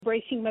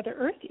Embracing Mother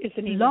Earth is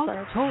the name Blog of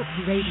our Talk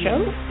Radio show,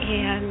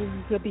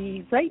 and we'll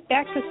be right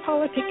back with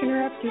Paula picking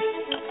her up just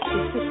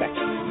a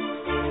second.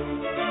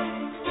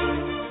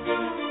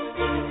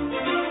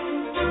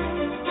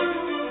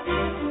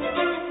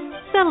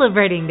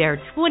 Celebrating their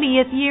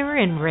 20th year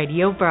in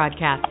radio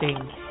broadcasting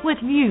with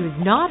views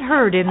not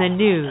heard in the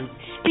news,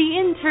 the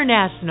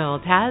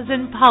International Taz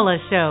and Paula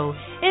Show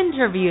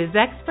interviews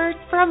experts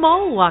from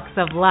all walks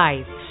of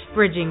life,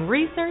 bridging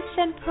research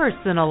and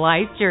personal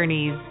life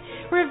journeys,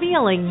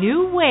 revealing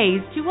new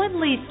ways to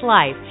unleash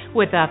life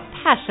with a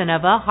passion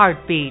of a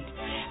heartbeat.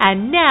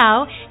 And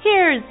now,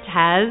 here's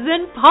Taz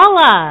and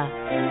Paula.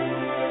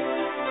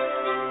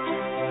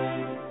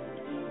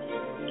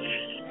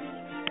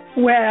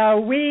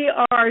 Well, we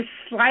are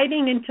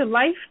sliding into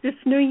life this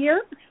new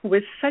year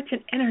with such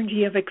an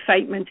energy of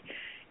excitement.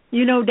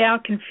 You no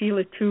doubt can feel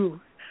it too.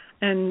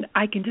 And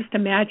I can just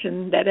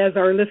imagine that as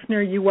our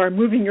listener, you are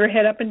moving your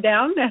head up and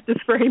down at this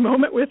very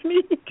moment with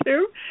me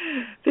too.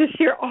 This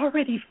year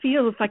already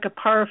feels like a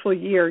powerful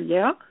year,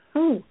 yeah?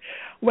 Oh,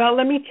 well,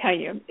 let me tell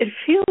you, it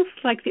feels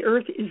like the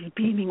earth is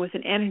beaming with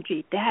an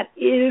energy that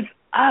is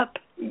up,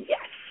 yes.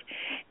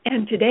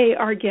 And today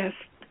our guest,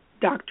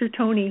 Dr.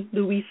 Toni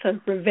Luisa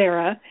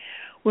Rivera,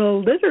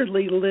 will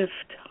literally lift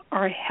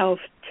our health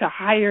to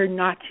higher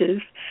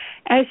notches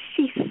as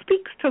she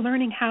speaks to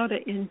learning how to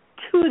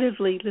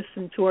intuitively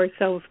listen to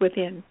ourselves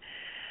within.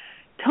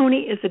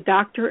 Toni is a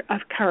doctor of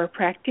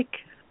chiropractic,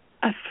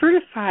 a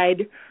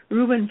certified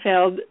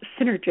Rubenfeld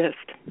synergist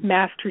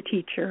master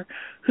teacher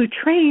who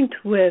trained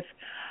with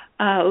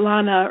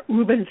Lana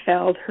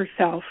Rubenfeld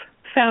herself,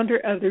 founder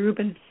of the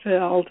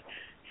Rubenfeld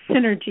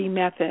Synergy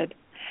Method.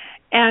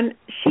 And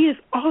she is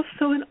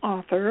also an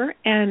author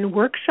and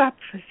workshop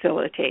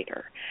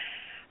facilitator.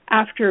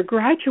 After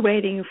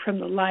graduating from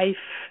the Life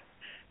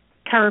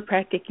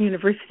Chiropractic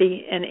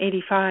University in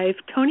 '85,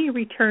 Toni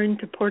returned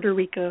to Puerto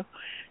Rico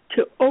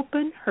to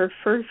open her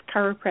first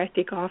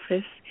chiropractic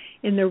office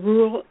in the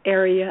rural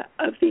area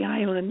of the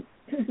island,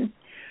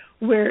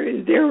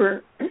 where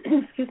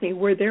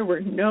there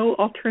were no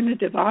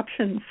alternative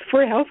options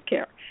for health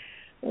care.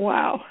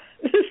 Wow.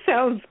 This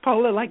sounds,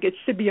 Paula, like it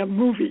should be a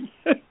movie.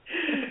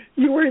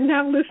 You are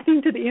now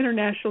listening to the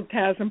International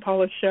Taz and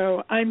Paula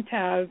Show. I'm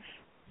Taz.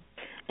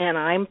 And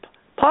I'm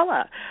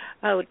Paula.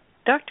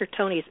 Dr.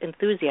 Toni's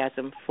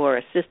enthusiasm for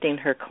assisting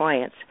her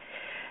clients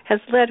has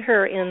led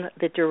her in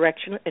the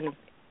direction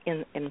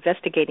in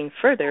investigating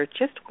further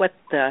just what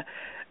the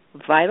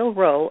vital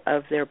role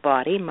of their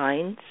body,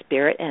 mind,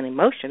 spirit, and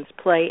emotions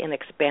play in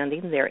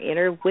expanding their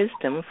inner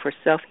wisdom for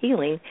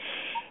self-healing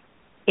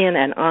in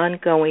an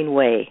ongoing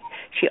way.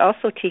 She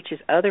also teaches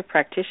other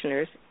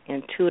practitioners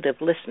intuitive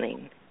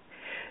listening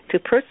to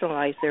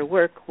personalize their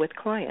work with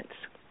clients.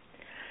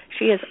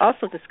 She has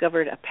also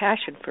discovered a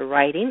passion for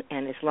writing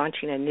and is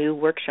launching a new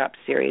workshop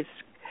series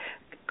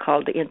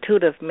called the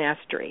Intuitive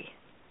Mastery.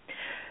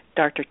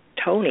 Dr.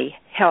 Toni,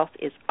 health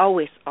is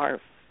always our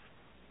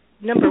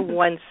number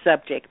one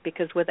subject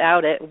because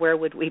without it, where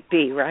would we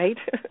be, right?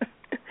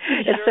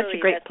 It's such a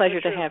great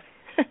pleasure to have.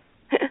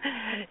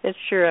 It's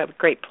sure a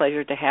great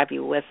pleasure to have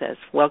you with us.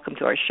 Welcome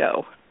to our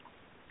show.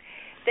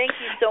 Thank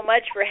you so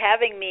much for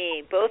having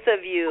me, both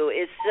of you.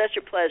 It's such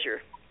a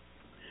pleasure.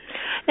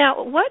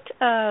 Now, what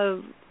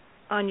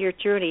on your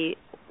journey,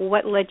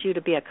 what led you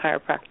to be a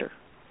chiropractor?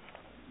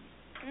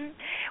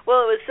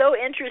 Well, it was so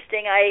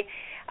interesting. I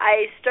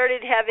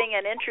started having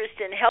an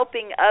interest in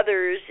helping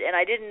others, and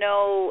I didn't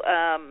know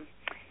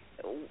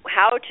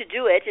how to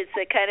do it. It's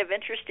a kind of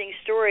interesting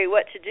story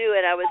what to do,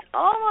 and I was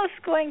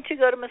almost going to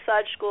go to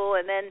massage school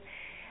and then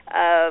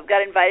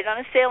got invited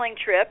on a sailing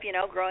trip,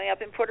 growing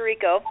up in Puerto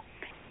Rico.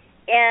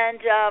 And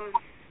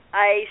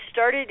I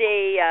started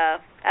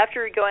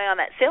after going on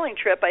that sailing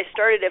trip, I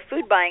started a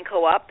food buying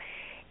co-op,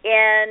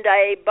 and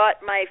I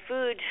bought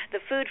the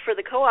food for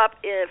the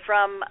co-op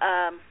from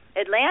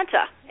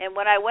Atlanta. And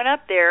when I went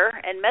up there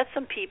and met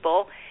some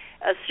people,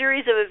 a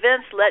series of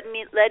events led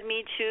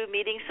me to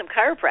meeting some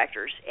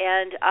chiropractors,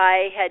 and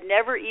I had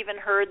never even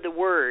heard the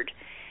word.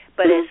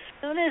 But as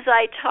soon as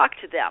I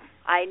talked to them,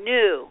 I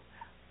knew,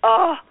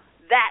 oh,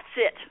 that's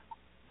it.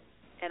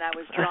 And I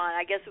was drawn.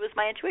 I guess it was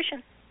my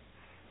intuition.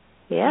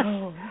 Yes.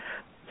 Oh.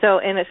 So,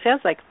 and it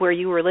sounds like where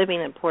you were living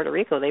in Puerto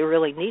Rico, they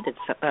really needed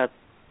a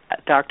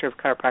doctor of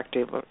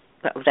chiropractic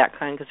of that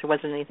kind because there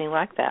wasn't anything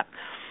like that.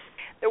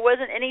 There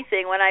wasn't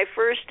anything. When I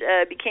first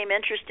became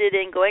interested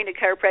in going to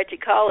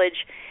chiropractic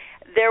college,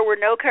 there were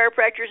no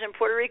chiropractors in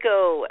Puerto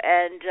Rico,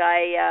 and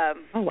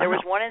there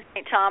was one in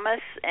St. Thomas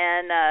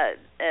and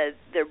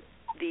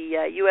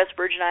the U.S.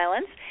 Virgin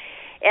Islands,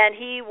 and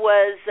he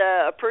was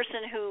a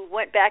person who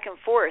went back and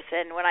forth.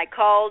 And when I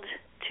called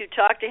to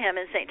talk to him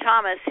in St.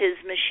 Thomas, his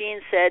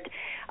machine said,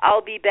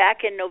 "I'll be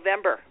back in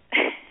November."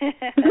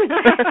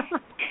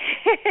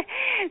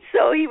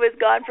 So he was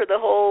gone for the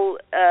whole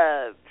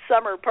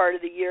summer part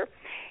of the year.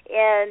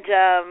 And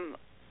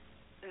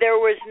there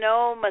was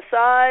no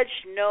massage,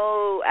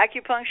 no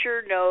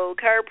acupuncture, no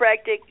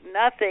chiropractic,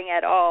 nothing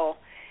at all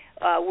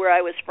where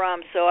I was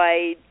from. So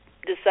I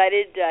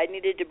decided I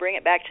needed to bring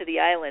it back to the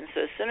island.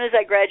 So as soon as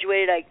I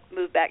graduated, I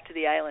moved back to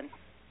the island.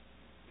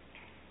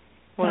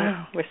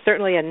 Well, there's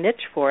certainly a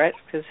niche for it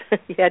because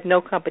you had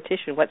no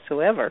competition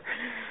whatsoever.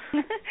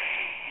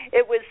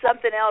 It was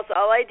something else.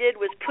 All I did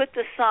was put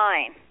the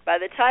sign. By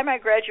the time I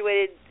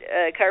graduated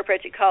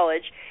chiropractic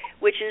college,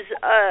 which is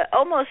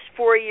almost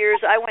 4 years,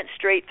 I went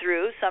straight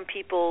through. Some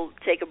people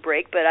take a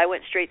break, but I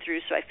went straight through,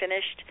 so I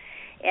finished.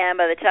 And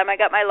by the time I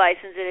got my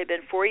license, it had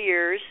been 4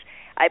 years.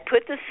 I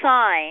put the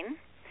sign,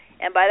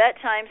 and by that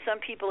time, some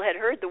people had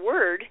heard the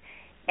word.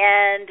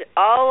 And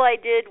all I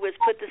did was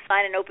put the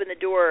sign and open the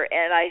door,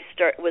 and I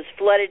was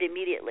flooded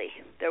immediately.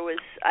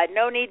 I had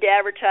no need to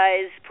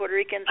advertise. Puerto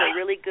Ricans are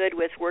really good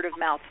with word of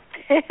mouth.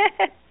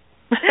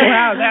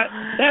 Wow,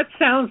 that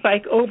sounds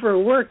like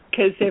overwork,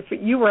 because if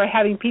you were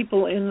having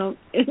people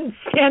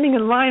standing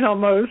in line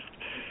almost.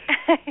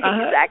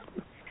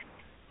 Exactly.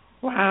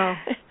 Wow.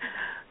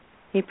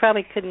 You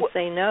probably couldn't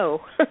say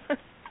no.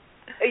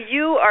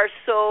 You are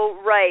so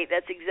right.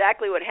 That's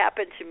exactly what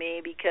happened to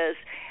me, because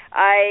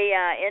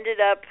I ended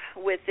up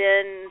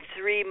within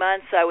 3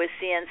 months I was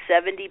seeing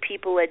 70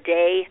 people a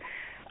day,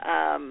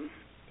 and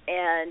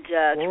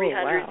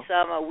 300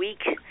 some a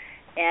week,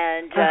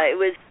 and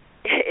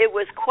it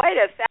was quite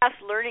a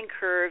fast learning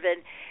curve,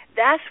 and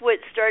that's what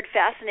started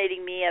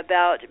fascinating me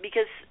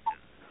because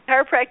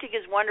chiropractic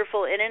is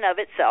wonderful in and of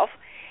itself,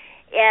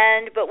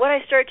 but what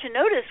I started to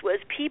notice was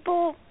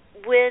people,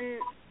 when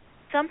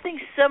something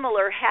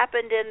similar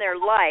happened in their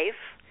life,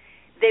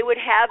 they would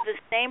have the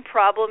same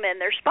problem in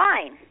their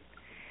spine.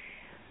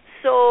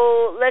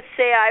 So let's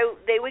say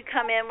they would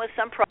come in with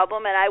some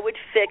problem, and I would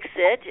fix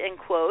it, in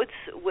quotes,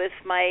 with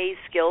my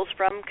skills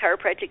from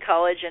chiropractic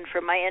college and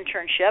from my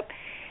internship.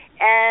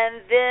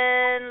 And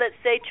then let's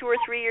say 2 or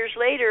 3 years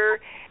later,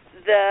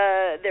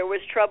 there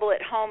was trouble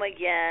at home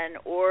again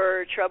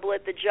or trouble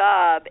at the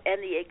job,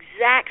 and the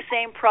exact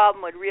same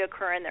problem would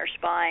reoccur in their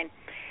spine.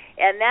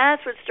 And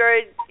that's what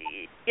started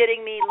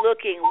getting me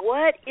looking.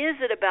 What is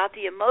it about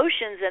the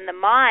emotions and the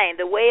mind,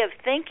 the way of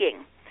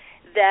thinking,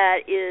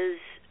 that is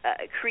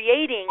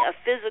creating a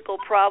physical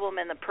problem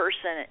in the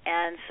person?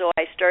 And so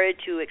I started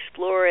to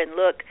explore and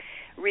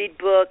read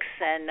books,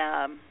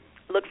 and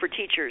look for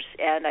teachers.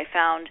 And I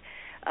found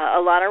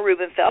Alana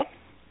Rubenfeld,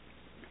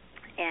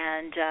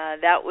 and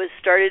that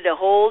started a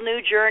whole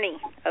new journey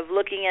of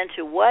looking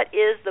into what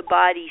is the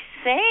body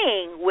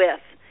saying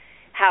with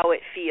how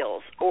it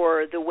feels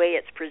or the way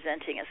it's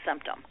presenting a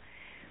symptom.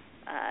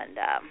 And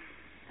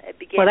it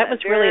became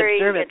very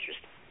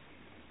interesting.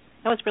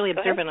 That was really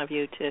observant of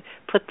you to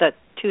put the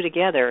two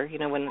together,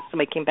 when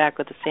somebody came back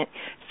with the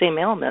same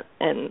ailment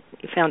and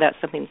you found out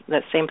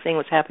that same thing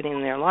was happening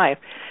in their life.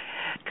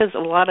 Because a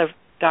lot of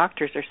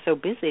doctors are so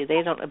busy,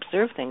 they don't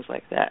observe things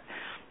like that.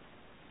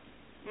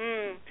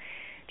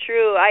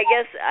 True. I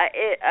guess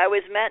I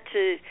was meant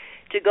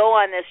to go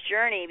on this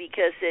journey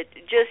because it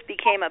just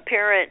became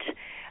apparent.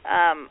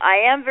 I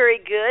am very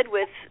good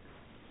with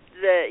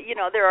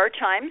there are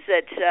times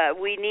that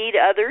we need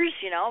others,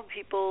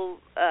 people,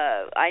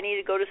 I need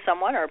to go to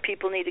someone, or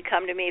people need to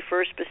come to me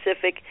for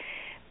specific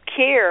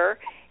care,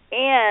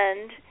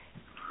 and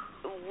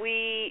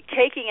we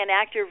taking an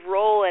active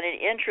role and an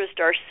interest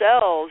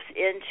ourselves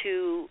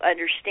into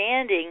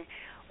understanding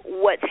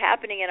what's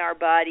happening in our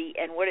body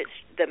and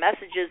the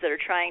messages that are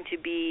trying to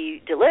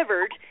be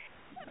delivered,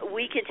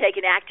 we can take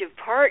an active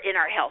part in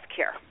our health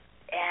care,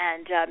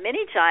 and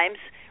many times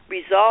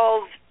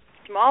resolve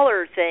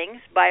smaller things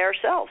by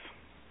ourselves.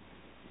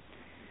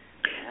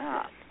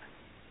 Yeah.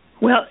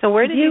 Well, so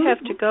where did you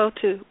have to go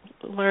to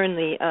learn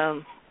the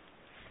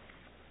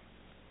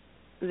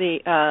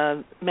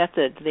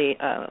method, the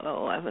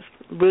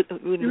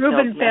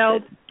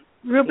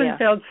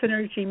Rubenfeld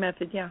Synergy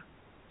method? Yeah.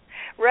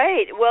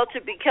 Right. Well, to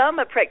become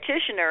a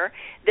practitioner,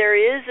 there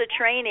is a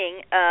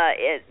training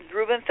at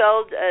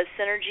Rubenfeld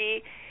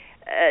Synergy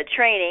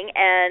training,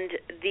 and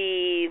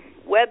the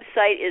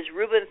website is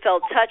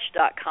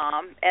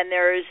rubenfeldtouch.com, and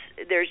there's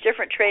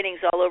different trainings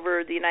all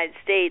over the United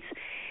States,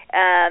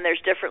 and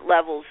there's different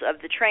levels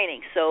of the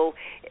training. So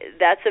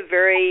that's a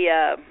very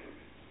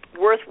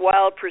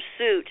worthwhile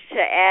pursuit to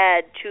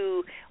add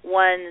to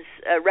one's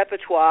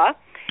repertoire.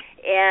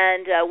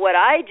 And what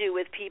I do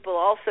with people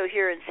also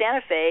here in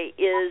Santa Fe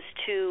is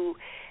to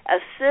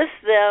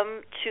assist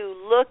them to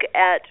look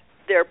at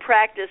their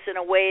practice in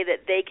a way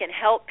that they can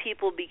help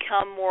people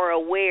become more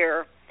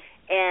aware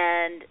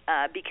and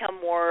become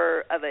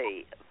more of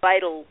a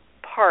vital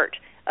part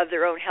of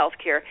their own health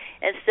care.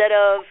 Instead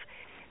of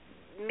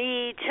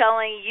me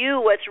telling you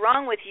what's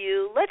wrong with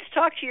you, let's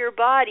talk to your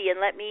body and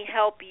let me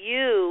help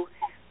you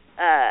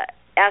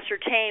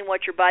ascertain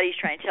what your body's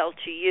trying to tell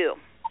to you.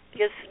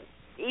 Because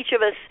each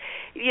of us,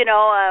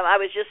 I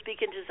was just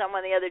speaking to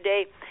someone the other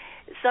day.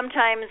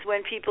 Sometimes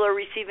when people are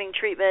receiving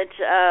treatment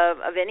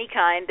of any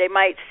kind, they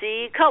might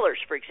see colors,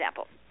 for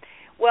example.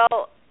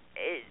 Well,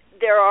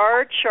 there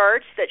are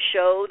charts that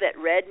show that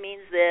red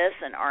means this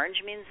and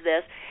orange means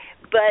this,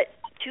 but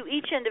to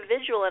each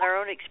individual in our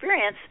own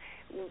experience,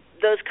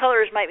 those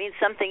colors might mean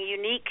something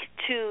unique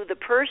to the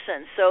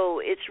person. So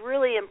it's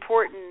really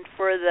important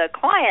for the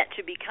client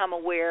to become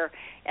aware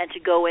and to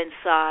go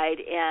inside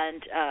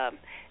and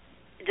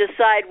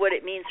decide what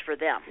it means for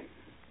them.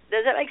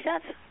 Does that make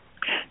sense?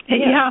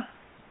 Yeah.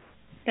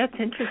 That's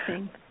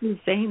interesting, you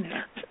saying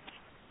that.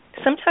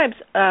 Sometimes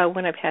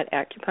when I've had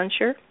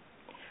acupuncture,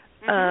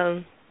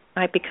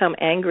 I become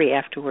angry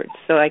afterwards.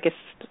 So I guess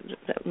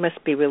that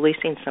must be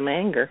releasing some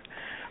anger.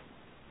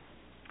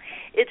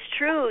 It's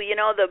true.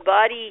 The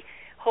body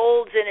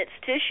holds in its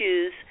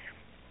tissues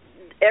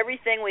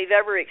everything we've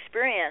ever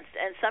experienced.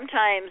 And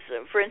sometimes,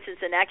 for instance,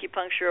 in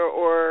acupuncture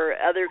or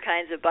other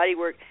kinds of body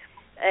work,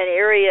 an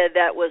area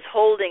that was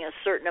holding a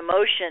certain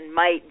emotion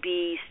might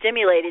be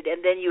stimulated,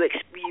 and then you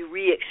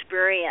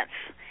re-experience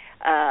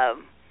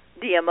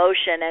the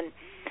emotion. And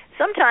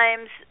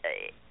sometimes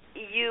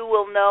you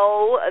will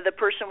know, the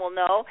person will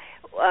know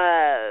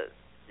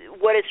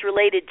what it's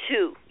related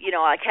to,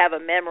 like have a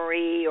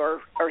memory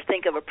or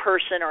think of a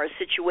person or a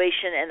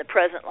situation in the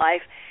present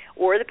life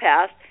or the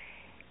past.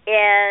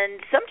 And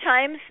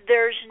sometimes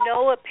there's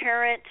no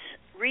apparent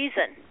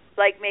reason.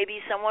 Like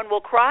maybe someone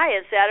will cry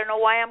and say, I don't know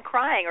why I'm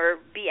crying, or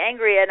be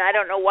angry and I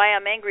don't know why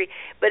I'm angry,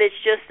 but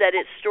it's just that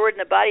it's stored in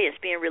the body, it's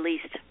being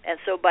released. And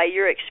so by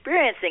your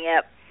experiencing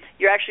it,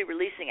 you're actually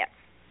releasing it.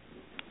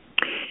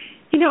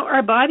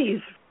 Our body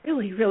is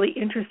really, really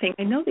interesting.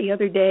 I know the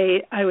other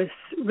day I was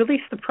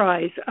really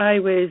surprised.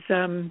 It was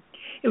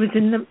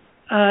in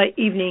the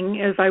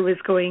evening as I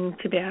was going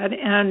to bed,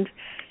 and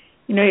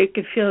you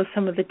could feel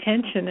some of the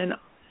tension,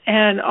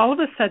 and all of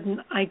a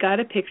sudden I got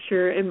a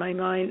picture in my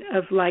mind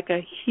of like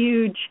a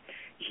huge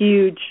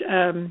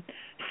sun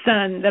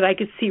that I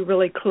could see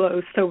really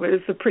close. So it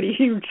was a pretty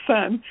huge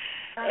sun,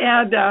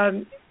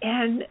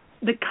 and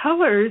the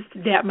colors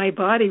that my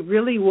body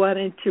really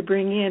wanted to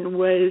bring in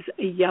was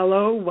a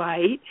yellow,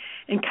 white,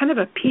 and kind of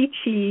a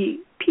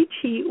peachy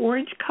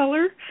orange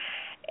color.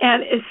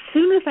 And as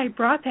soon as I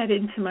brought that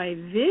into my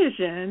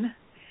vision,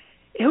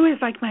 it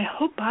was like my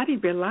whole body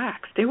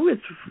relaxed. It was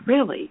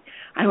really,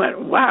 I went,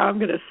 wow, I'm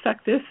going to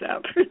suck this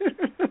up.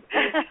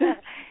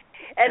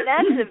 And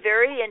that's a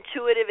very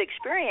intuitive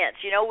experience.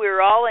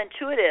 We're all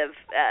intuitive.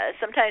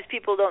 Sometimes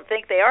people don't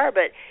think they are,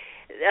 but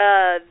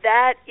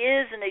that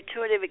is an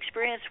intuitive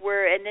experience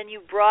and then you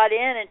brought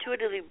in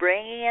intuitively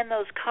bringing in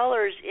those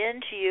colors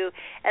into you,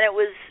 and it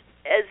was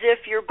as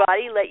if your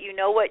body let you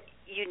know what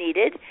you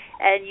needed,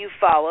 and you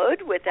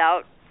followed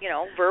without,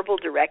 verbal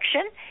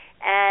direction,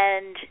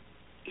 and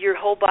your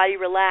whole body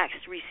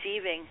relaxed,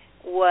 receiving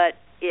what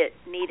it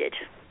needed.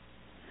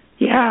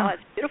 Yeah.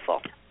 It's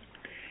beautiful.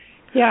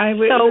 Yeah, it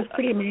was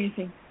pretty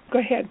amazing. Go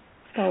ahead,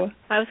 Paula.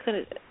 I was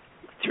going to,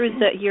 through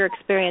your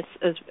experience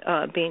as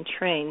being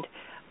trained,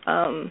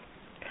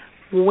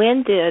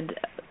 when did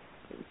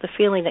the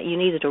feeling that you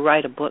needed to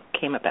write a book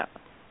came about?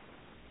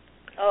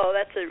 Oh,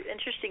 that's an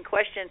interesting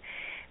question,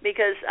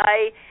 because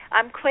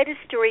I'm quite a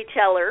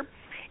storyteller,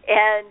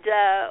 and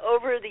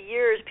over the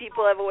years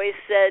people have always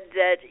said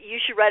that you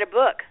should write a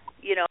book.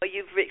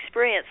 You've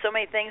experienced so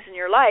many things in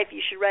your life,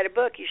 you should write a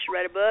book,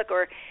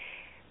 or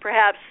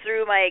perhaps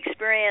through my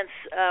experience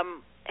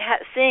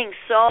seeing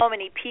so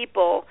many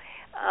people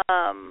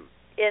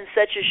in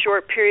such a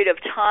short period of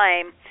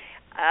time,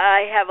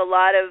 I have a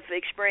lot of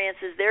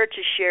experiences there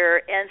to share.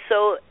 And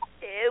so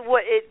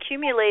it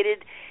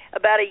accumulated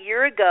about a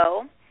year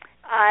ago.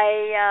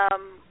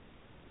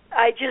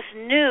 I just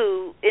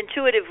knew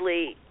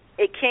intuitively,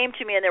 it came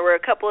to me, and there were a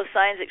couple of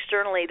signs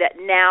externally that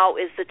now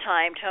is the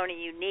time, Toni,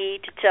 you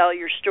need to tell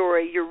your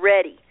story. You're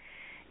ready,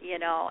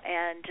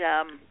 and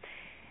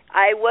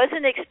I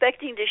wasn't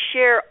expecting to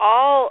share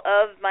all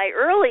of my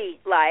early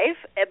life,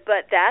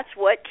 but that's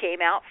what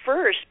came out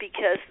first,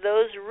 because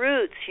those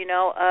roots,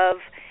 of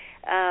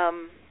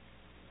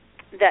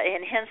that,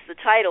 and hence the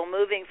title,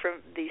 moving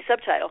from the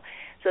subtitle.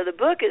 So the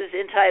book is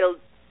entitled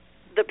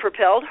The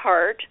Propelled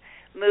Heart,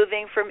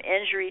 Moving from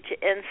Injury to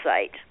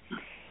Insight.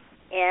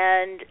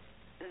 And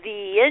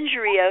the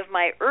injury of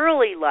my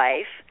early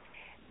life,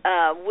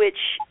 which,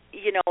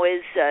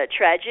 is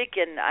tragic,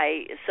 and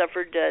I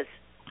suffered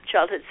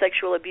childhood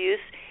sexual abuse,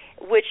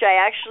 which I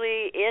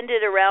actually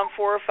ended around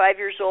 4 or 5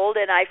 years old,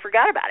 and I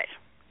forgot about it.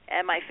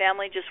 And my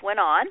family just went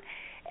on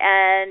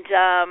and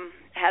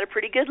had a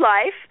pretty good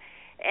life.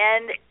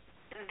 And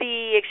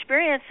the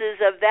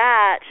experiences of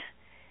that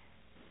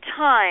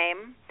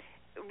time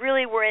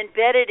really were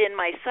embedded in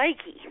my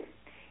psyche.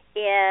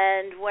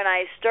 And when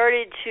I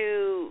started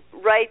to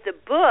write the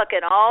book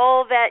and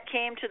all that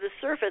came to the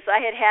surface, I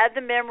had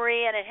the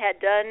memory and it had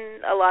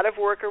done a lot of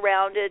work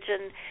around it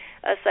and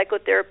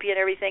psychotherapy and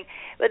everything.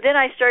 But then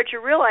I started to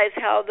realize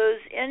how those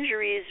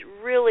injuries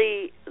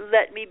really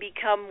let me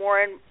become more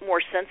and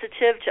more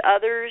sensitive to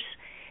others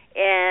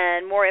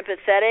and more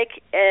empathetic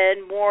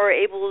and more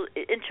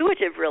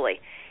intuitive, really.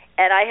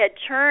 And I had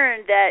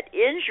turned that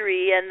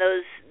injury and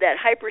that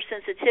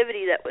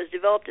hypersensitivity that was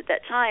developed at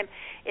that time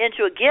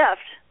into a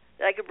gift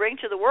that I could bring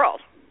to the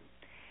world.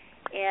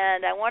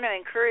 And I want to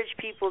encourage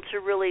people to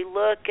really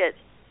look at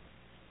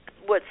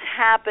what's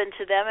happened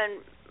to them.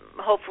 And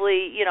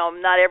hopefully,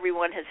 not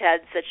everyone has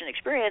had such an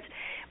experience,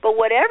 but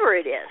whatever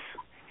it is,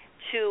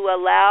 to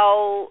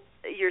allow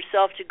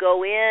yourself to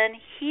go in,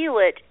 heal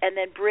it, and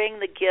then bring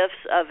the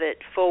gifts of it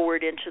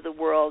forward into the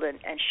world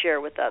and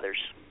share with others.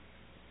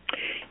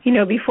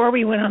 Before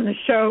we went on the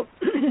show,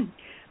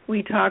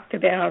 we talked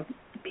about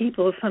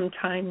people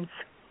sometimes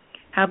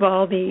have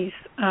all these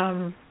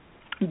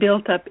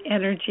built-up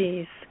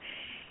energies,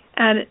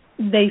 and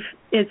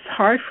it's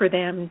hard for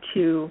them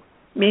to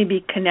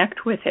maybe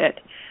connect with it.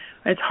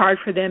 It's hard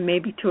for them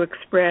maybe to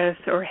express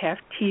or have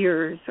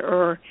tears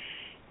or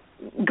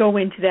go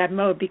into that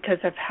mode because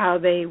of how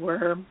they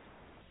were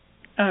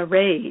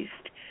raised.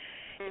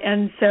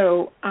 And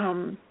so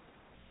how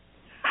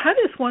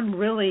does one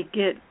really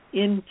get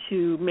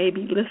into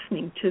maybe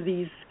listening to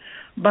these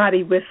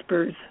body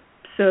whispers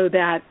so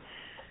that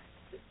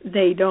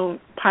they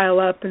don't pile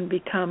up and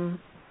become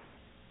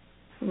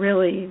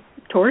really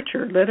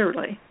torture,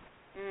 literally?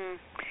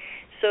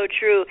 So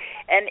true.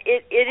 And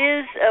it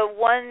is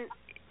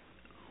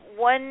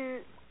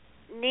one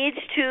needs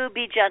to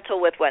be gentle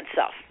with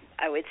oneself,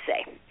 I would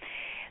say.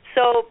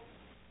 So,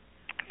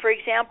 for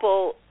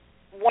example,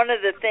 one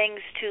of the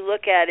things to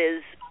look at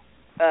is,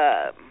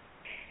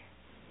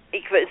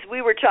 because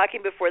we were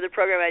talking before the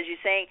program, as you're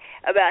saying,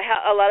 about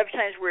how a lot of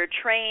times we're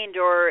trained,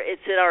 or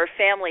it's in our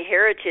family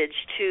heritage,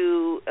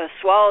 to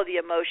swallow the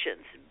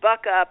emotions,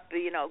 buck up,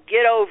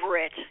 get over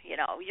it,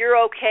 you're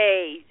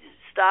okay,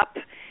 stop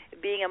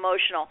being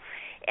emotional.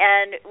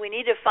 And we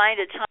need to find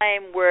a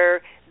time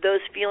where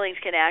those feelings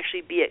can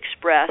actually be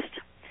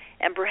expressed.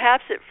 And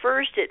perhaps at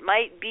first it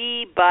might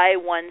be by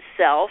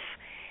oneself,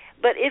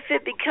 but if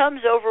it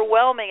becomes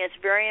overwhelming, it's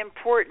very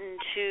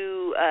important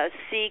to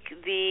seek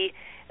the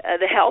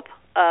help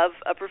of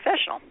a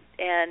professional.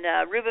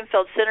 And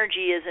Rubenfeld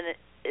Synergy is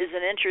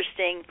an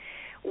interesting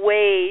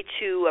way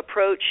to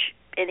approach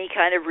any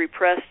kind of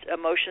repressed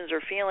emotions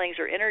or feelings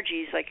or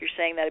energies, like you're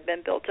saying, that have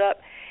been built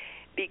up,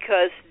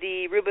 because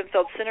the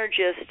Rubenfeld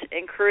Synergist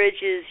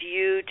encourages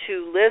you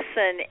to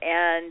listen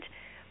and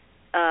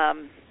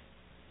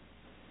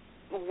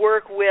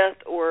work with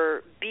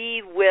or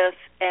be with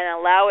and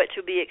allow it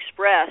to be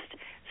expressed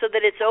so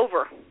that it's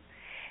over.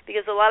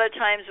 Because a lot of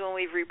times when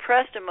we've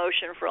repressed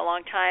emotion for a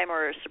long time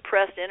or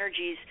suppressed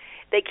energies,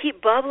 they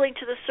keep bubbling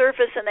to the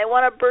surface and they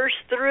want to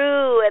burst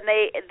through and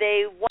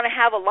they want to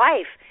have a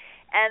life.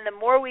 And the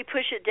more we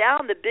push it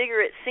down, the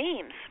bigger it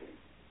seems.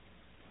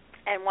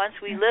 And once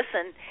we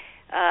listen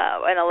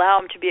and allow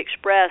them to be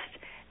expressed,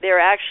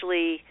 they're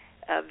actually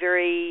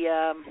very,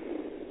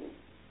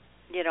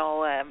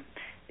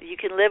 you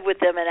can live with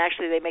them, and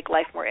actually they make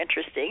life more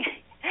interesting.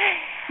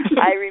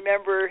 I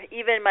remember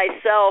even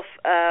myself,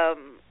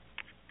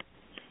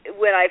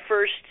 when I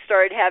first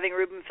started having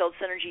Rubenfeld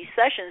Synergy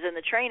sessions in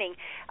the training,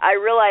 I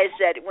realized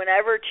that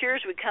whenever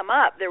tears would come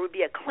up, there would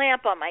be a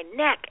clamp on my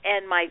neck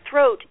and my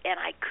throat, and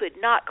I could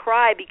not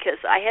cry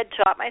because I had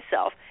taught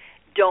myself,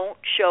 don't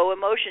show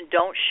emotion,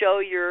 don't show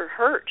your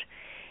hurt,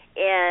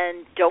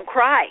 and don't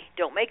cry,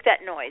 don't make that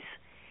noise.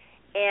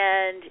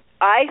 And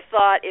I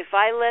thought if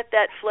I let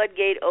that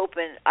floodgate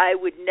open, I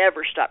would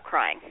never stop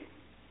crying.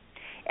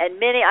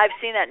 And I've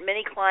seen that in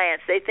many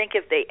clients. They think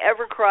if they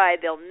ever cry,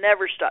 they'll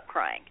never stop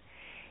crying.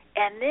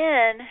 And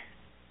then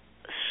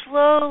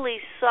slowly,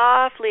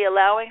 softly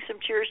allowing some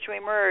tears to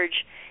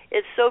emerge,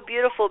 it's so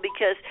beautiful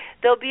because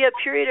there'll be a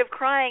period of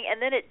crying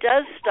and then it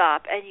does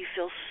stop and you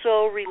feel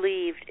so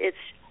relieved. It's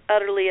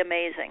utterly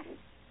amazing.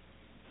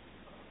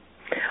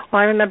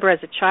 Well, I remember as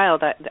a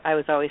child, I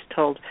was always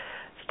told,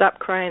 stop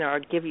crying or I'll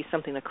give you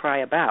something to cry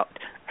about.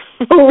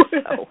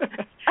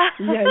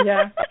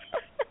 Yeah.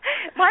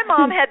 My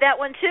mom had that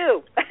one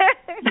too.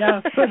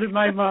 Yeah, so did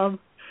my mom.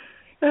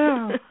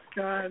 Oh,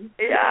 God.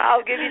 Yeah,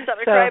 I'll give you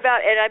something to cry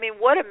about. And I mean,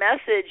 what a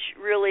message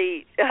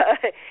really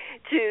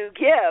to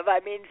give. I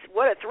mean,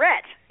 what a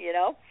threat,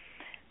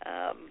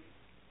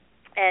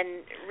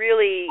 and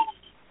really,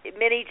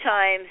 many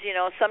times,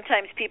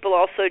 sometimes people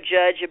also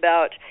judge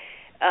about,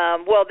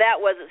 well,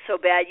 that wasn't so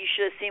bad. You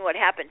should have seen what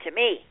happened to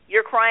me.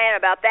 You're crying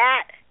about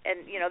that?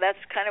 And, that's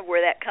kind of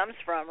where that comes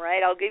from,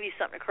 right? I'll give you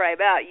something to cry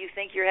about. You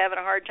think you're having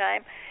a hard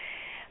time?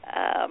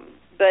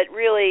 But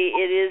really,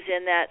 it is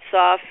in that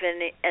soft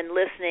and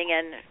listening.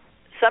 And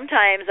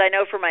sometimes, I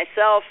know for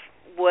myself,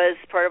 was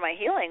part of my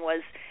healing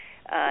was,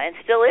 and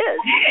still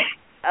is,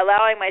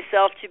 allowing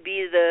myself to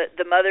be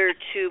the mother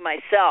to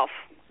myself,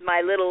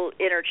 my little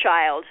inner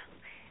child,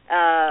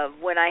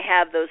 when I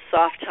have those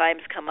soft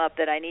times come up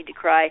that I need to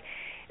cry,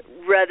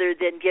 rather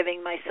than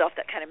giving myself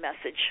that kind of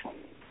message,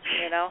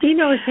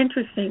 It's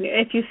interesting,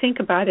 if you think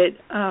about it,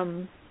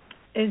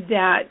 is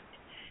that,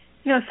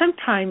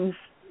 sometimes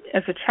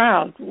as a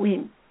child,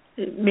 we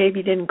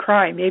maybe didn't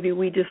cry, maybe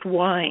we just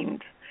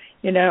whined,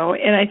 and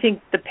I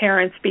think the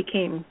parents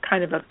became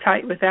kind of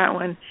uptight with that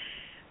one.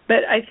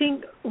 But I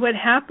think what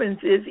happens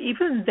is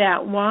even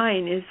that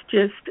whine is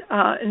just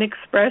an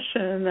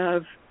expression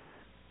of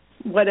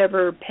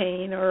whatever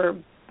pain or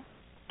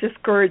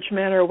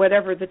discouragement or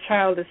whatever the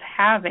child is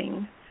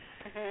having.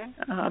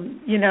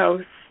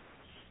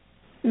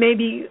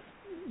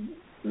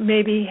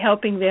 Maybe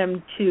helping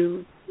them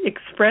to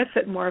express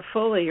it more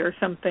fully or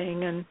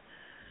something, and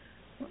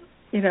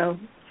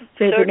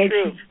say so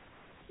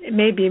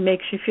maybe it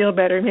makes you feel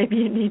better. Maybe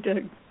you need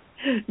to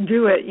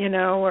do it,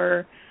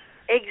 or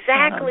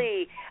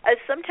exactly.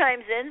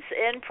 Sometimes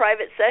in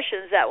private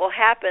sessions that will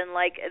happen.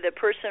 Like the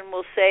person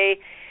will say,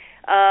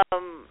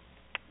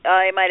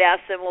 I might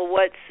ask them, well,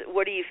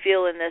 what do you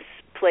feel in this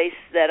place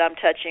that I'm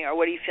touching, or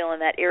what do you feel in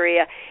that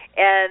area?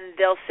 And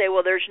they'll say,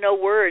 well, there's no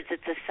words,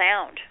 it's a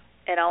sound.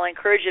 And I'll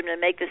encourage them to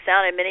make the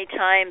sound, and many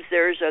times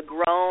there's a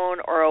groan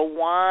or a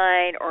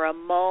whine or a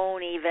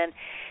moan even,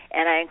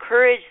 and I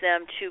encourage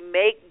them to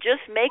make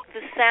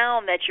the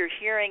sound that you're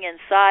hearing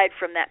inside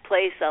from that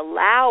place.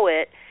 Allow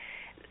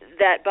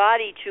that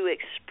body to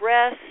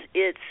express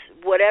its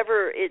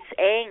whatever its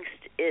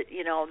angst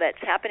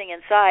that's happening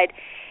inside.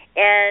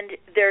 And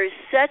there's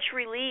such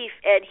relief,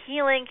 and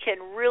healing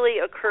can really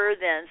occur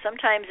then.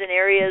 Sometimes in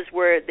areas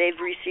where they've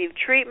received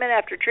treatment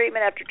after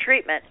treatment after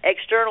treatment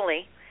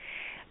externally,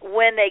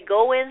 when they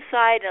go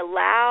inside and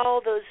allow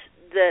the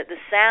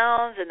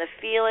sounds and the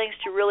feelings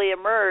to really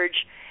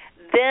emerge,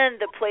 then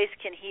the place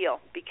can heal,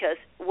 because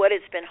what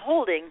it's been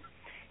holding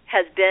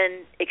has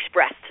been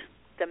expressed.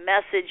 The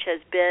message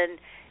has been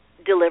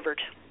delivered.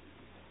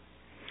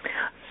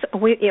 So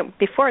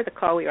before the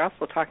call, we were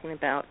also talking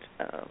about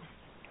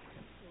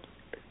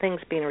things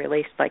being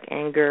released, like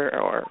anger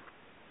or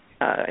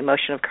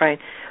emotion of crying.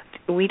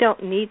 We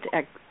don't need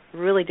to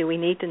do we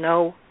need to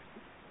know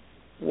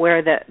where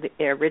it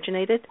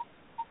originated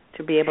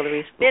to be able to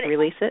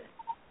release it?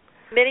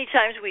 Many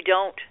times we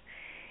don't.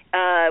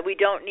 We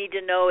don't need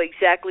to know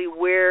exactly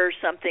where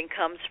something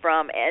comes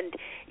from. And,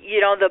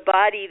 the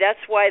body, that's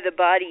why the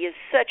body is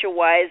such a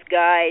wise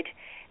guide,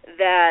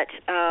 that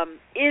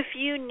if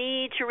you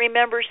need to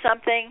remember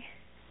something,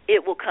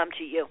 it will come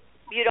to you.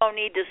 You don't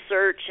need to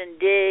search and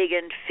dig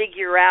and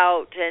figure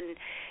out and,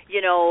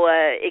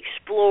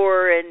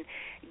 explore and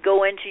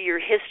go into your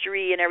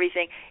history and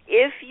everything.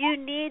 If you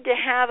need to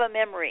have a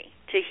memory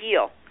to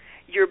heal,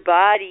 your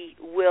body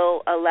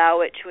will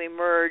allow it to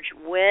emerge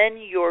when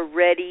you're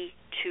ready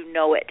to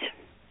know it.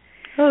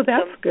 Oh,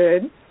 that's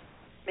good.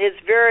 It's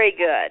very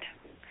good.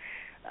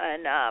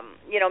 And,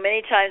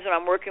 many times when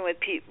I'm working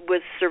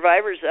with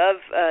survivors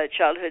of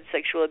childhood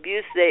sexual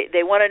abuse,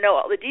 they want to know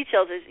all the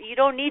details. You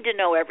don't need to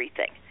know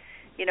everything.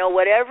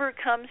 Whatever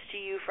comes to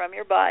you from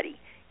your body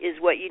is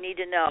what you need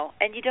to know.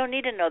 And you don't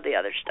need to know the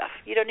other stuff.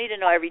 You don't need to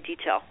know every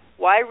detail.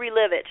 Why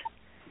relive it?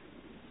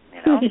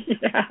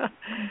 Yeah.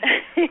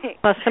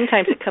 Well,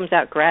 sometimes it comes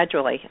out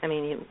gradually. I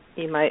mean,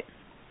 you might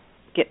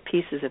get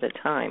pieces at a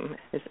time.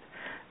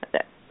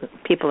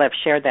 People have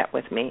shared that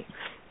with me.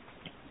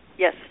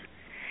 Yes,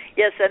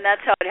 and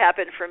that's how it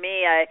happened for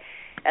me.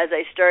 As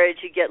I started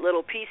to get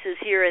little pieces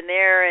here and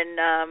there, and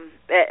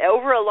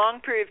over a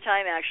long period of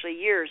time, actually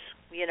years,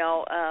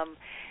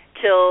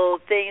 till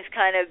things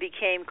kind of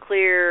became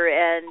clear,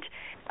 and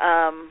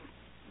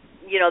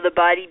the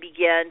body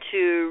began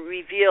to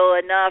reveal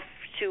enough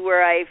to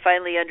where I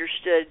finally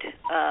understood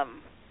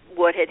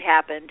what had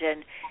happened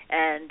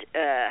and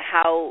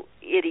how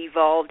it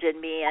evolved in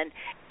me. And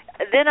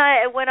then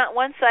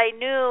once I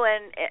knew,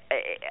 and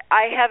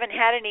I haven't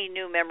had any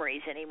new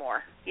memories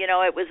anymore.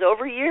 It was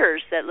over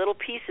years that little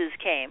pieces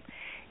came,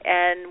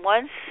 and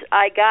once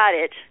I got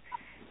it.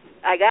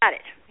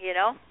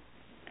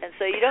 And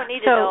so you don't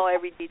need to know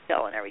every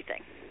detail and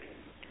everything.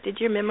 Did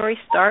your memory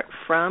start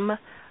from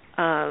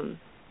the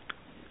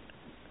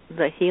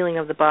healing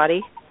of the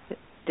body?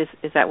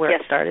 Is that where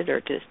Yes. it started,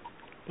 or just?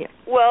 Yeah.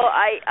 Well,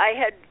 I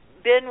had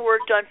been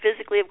worked on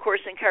physically, of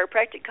course, in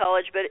chiropractic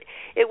college, but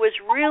it was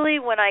really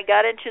when I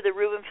got into the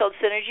Rubenfeld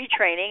Synergy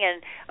training,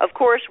 and of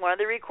course, one of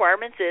the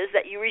requirements is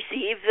that you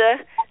receive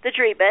the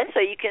treatment, so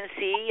you can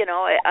see.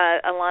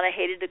 Alana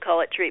hated to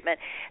call it treatment.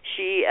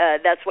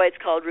 That's why it's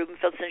called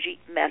Rubenfeld Synergy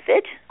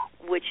Method,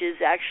 which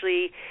is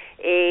actually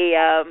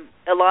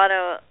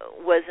Alana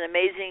was an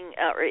amazing,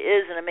 or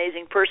is an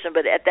amazing person,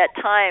 but at that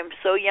time,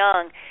 so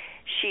young,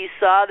 she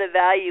saw the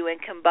value in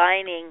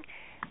combining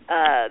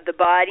the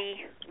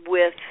body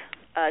with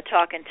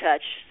talk and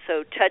touch.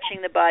 So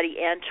touching the body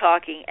and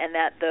talking, and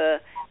that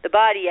the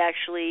body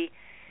actually,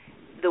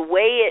 the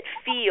way it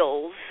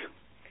feels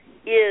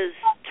is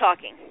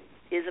talking,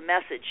 is a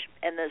message.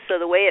 And so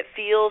the way it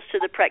feels to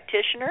the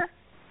practitioner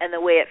and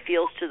the way it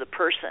feels to the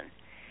person.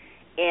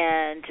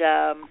 And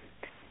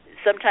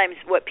sometimes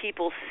what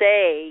people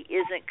say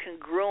isn't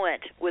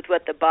congruent with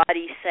what the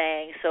body's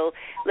saying. So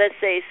let's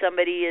say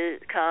somebody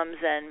comes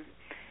and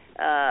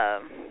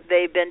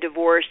they've been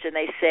divorced, and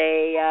they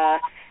say,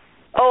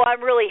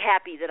 I'm really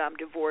happy that I'm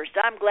divorced.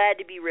 I'm glad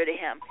to be rid of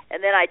him.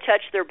 And then I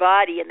touch their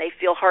body, and they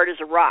feel hard as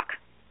a rock.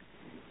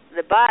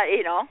 The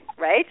body,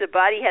 right? The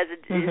body is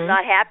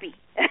not happy.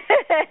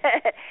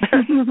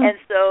 And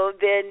so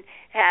then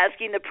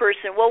asking the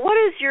person, well, what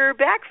does your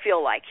back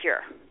feel like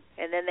here?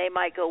 And then they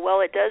might go,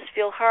 well, it does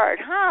feel hard.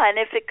 And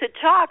if it could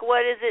talk,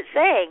 what is it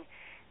saying?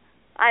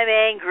 I'm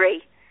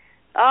angry.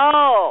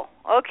 Oh,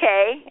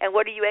 okay. And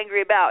what are you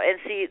angry about? And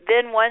see,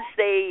 then once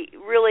they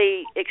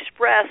really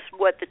express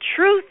what the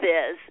truth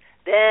is,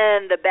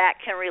 then the back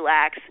can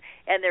relax,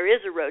 and there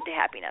is a road to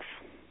happiness.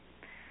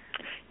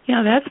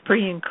 Yeah, that's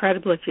pretty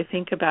incredible if you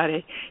think about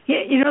it.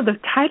 Yeah, the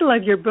title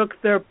of your book,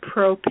 The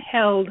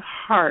Propelled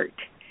Heart.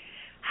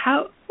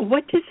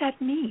 What does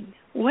that mean?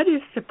 What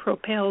is the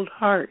Propelled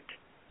Heart?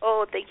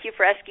 Oh, thank you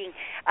for asking.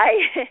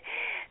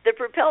 The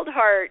Propelled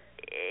Heart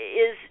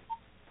is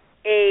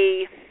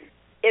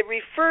it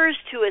refers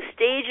to a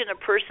stage in a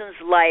person's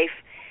life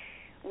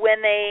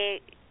when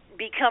they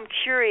become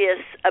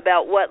curious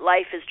about what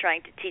life is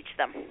trying to teach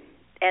them,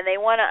 and they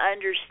want to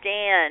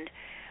understand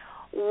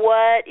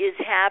what is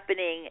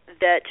happening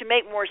that to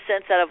make more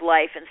sense out of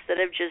life instead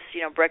of just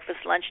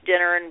breakfast, lunch,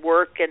 dinner, and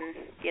work and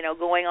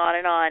going on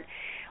and on.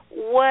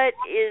 What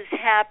is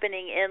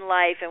happening in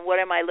life and what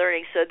am I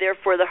learning? So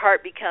therefore the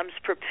heart becomes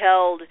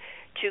propelled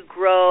to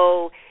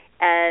grow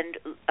and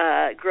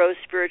grow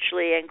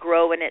spiritually and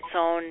grow in its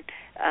own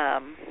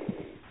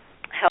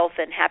health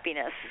and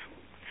happiness.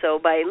 So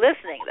by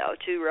listening, though,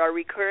 to our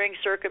recurring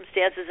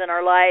circumstances in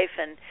our life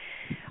and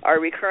our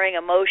recurring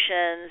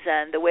emotions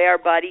and the way our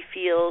body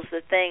feels,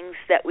 the things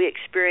that we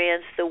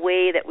experience, the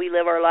way that we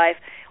live our life,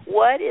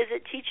 what is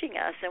it teaching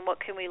us and what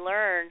can we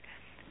learn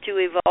to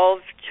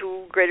evolve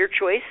to greater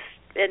choice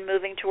and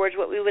moving towards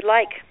what we would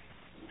like?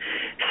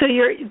 So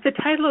the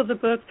title of the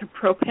book, The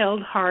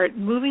Propelled Heart,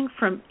 Moving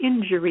from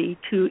Injury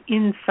to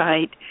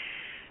Insight.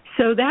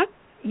 So that,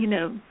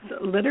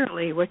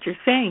 literally what you're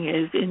saying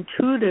is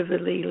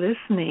intuitively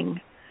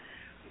listening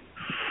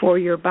for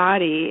your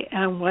body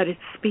and what it's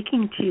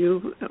speaking to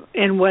you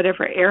in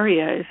whatever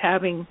area is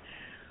having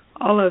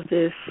all of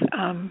this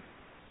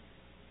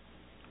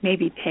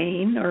maybe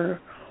pain or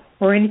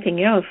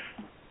anything else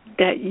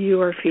that you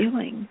are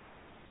feeling.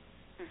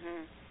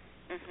 Mm-hmm.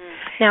 Mm-hmm.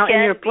 Now,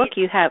 in your book,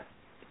 you have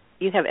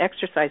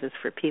exercises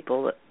for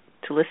people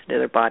to listen to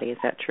their body. Is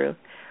that true?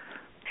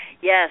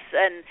 Yes,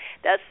 and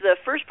that's the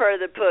first part of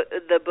the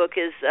book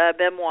is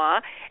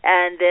memoir,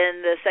 and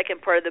then the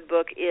second part of the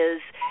book is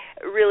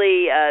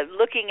really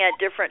looking at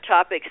different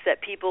topics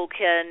that people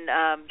can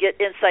get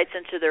insights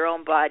into their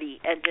own body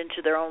and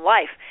into their own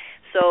life.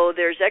 So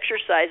there's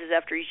exercises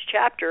after each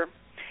chapter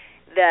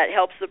that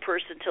helps the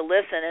person to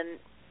listen, and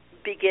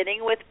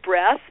beginning with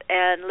breath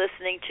and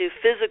listening to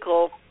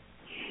physical.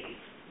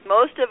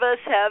 Most of us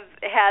have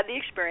had the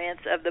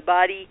experience of the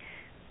body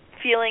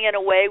feeling in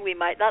a way we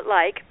might not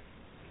like,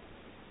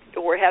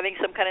 or having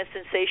some kind of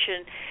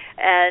sensation,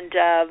 and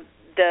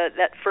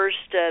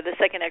the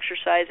second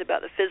exercise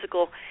about the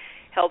physical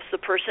helps the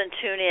person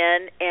tune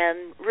in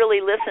and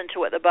really listen to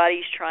what the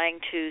body's trying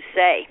to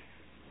say.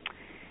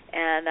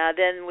 And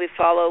then we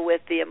follow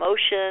with the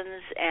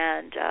emotions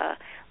and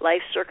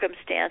life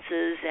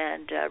circumstances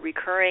and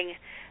recurring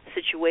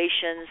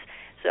situations.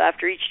 So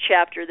after each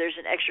chapter, there's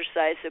an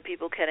exercise so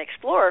people can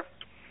explore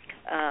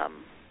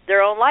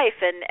their own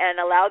life and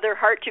allow their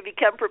heart to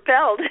become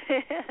propelled.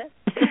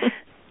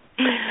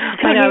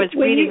 I was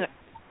reading.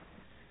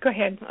 Go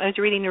ahead. I was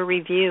reading a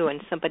review,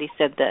 and somebody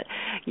said that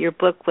your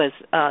book was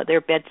their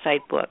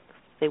bedside book.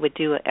 They would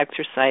do an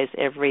exercise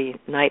every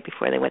night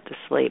before they went to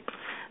sleep.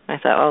 And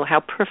I thought, oh, how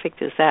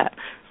perfect is that?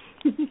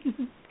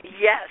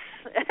 Yes,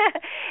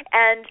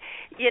 and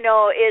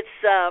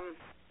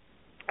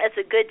it's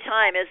a good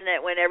time, isn't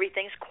it, when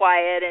everything's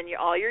quiet and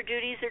all your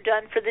duties are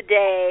done for the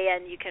day,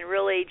 and you can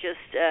really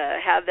just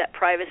have that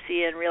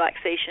privacy and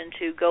relaxation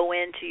to go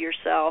into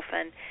yourself.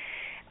 And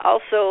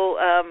also,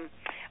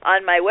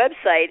 on my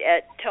website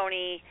at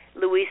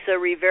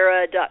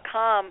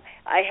ToniLuisaRivera.com,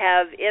 I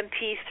have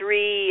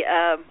MP3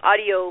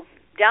 audio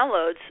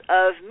downloads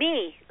of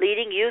me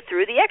leading you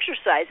through the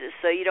exercises,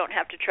 so you don't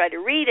have to try to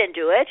read and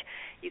do it.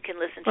 You can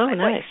listen to my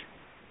voice.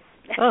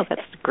 Oh,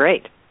 that's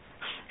great.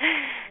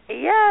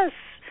 Yes.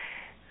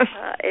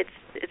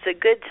 It's a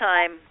good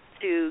time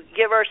to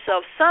give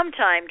ourselves some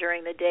time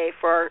during the day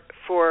for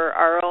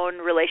our own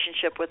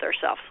relationship with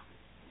ourselves.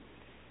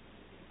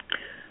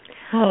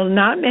 Well,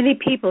 not many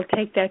people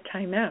take that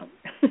time out.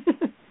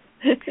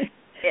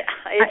 Yeah,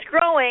 it's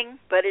growing,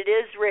 but it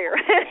is rare.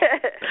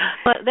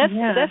 Well,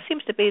 that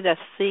seems to be the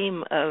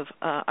theme of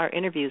our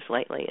interviews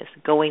lately, is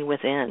going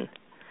within.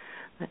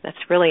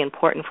 That's really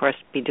important for us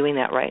to be doing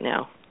that right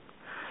now.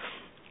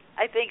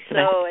 I think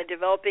so, and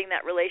developing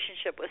that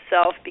relationship with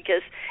self,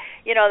 because,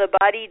 the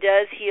body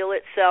does heal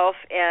itself,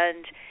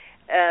 and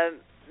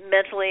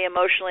mentally,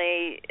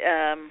 emotionally,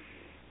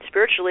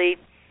 spiritually,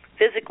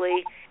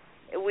 physically,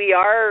 we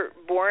are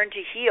born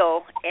to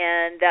heal,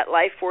 and that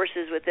life force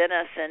is within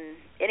us, and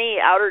any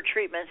outer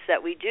treatments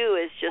that we do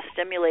is just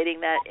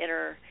stimulating that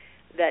inner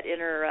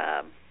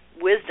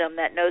wisdom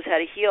that knows how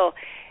to heal.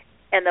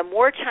 And the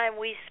more time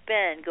we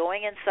spend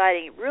going inside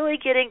and really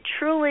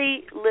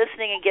truly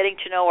listening and getting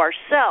to know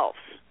ourselves,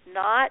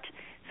 not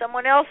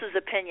someone else's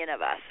opinion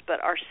of us, but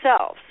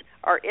ourselves,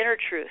 our inner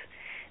truth,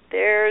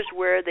 there's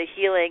where the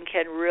healing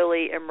can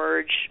really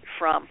emerge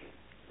from,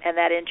 and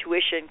that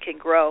intuition can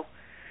grow.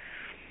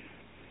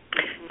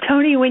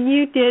 Toni, when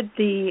you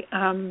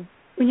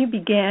when you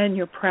began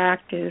your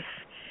practice,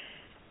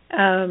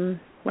 70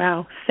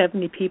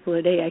 people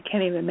a day. I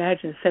can't even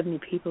imagine 70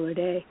 people a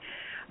day.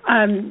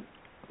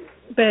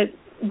 But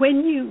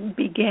when you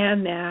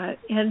began that,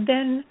 and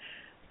then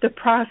the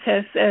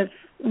process as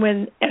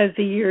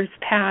the years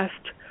passed,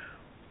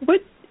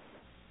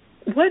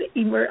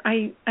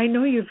 I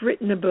know you've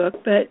written a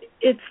book, but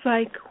it's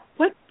like,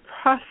 what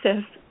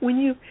process when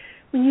you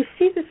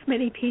see this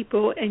many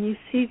people and you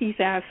see these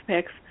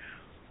aspects,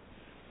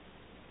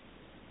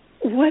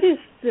 what is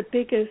the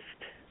biggest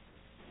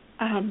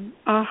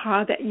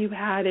aha that you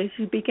had as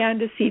you began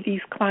to see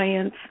these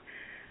clients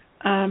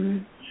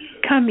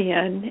come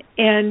in,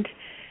 and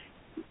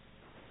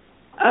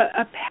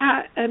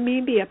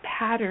maybe a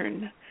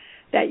pattern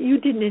that you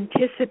didn't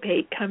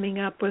anticipate coming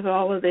up with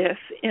all of this,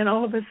 and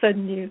all of a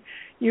sudden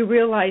you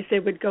realized they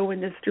would go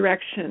in this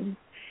direction?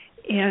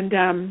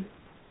 And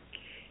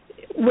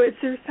was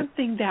there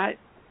something that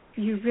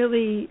you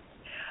really,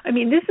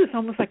 this is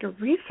almost like a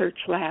research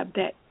lab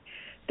that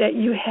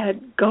you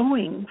had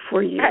going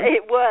for you.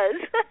 It was.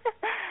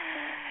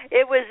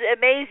 It was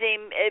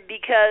amazing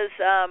because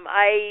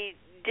I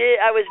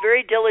was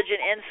very diligent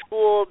in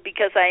school,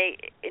 because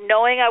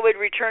knowing I would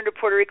return to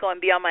Puerto Rico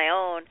and be on my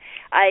own,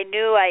 I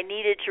knew I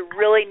needed to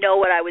really know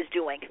what I was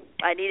doing.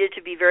 I needed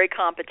to be very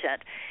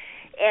competent.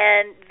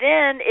 And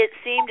then it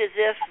seemed as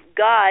if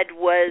God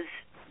was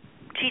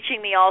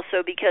teaching me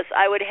also, because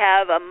I would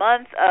have a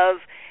month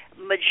of,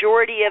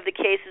 majority of the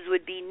cases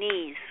would be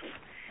knees.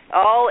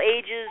 All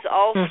ages,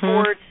 all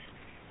sports.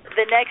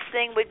 The next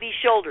thing would be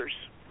shoulders.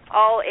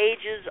 All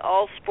ages,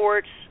 all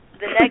sports.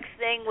 The next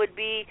thing would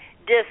be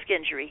disc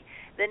injury.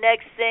 The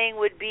next thing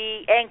would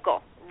be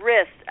ankle,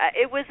 wrist.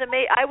 It was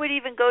amazing. I would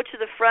even go to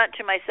the front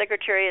to my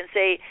secretary and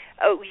say,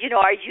 "Oh,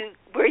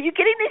 where are you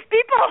getting these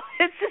people?"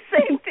 It's the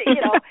same thing,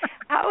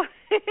 How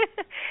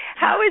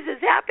is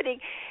this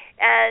happening?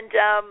 And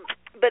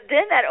but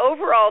then that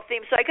overall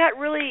theme. So I got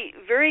really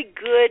very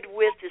good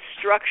with the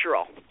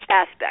structural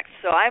aspects.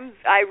 So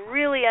I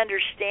really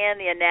understand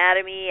the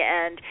anatomy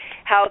and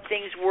how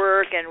things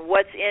work and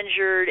what's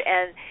injured,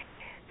 and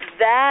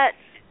that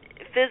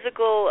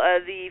physical,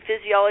 the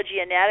physiology,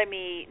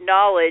 anatomy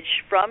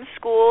knowledge from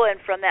school and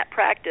from that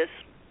practice.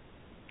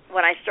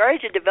 When I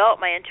started to develop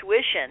my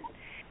intuition,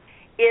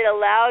 it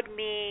allowed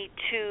me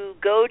to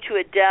go to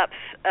a depth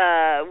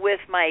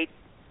with my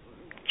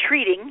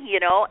treating,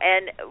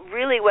 and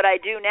really what I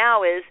do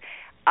now is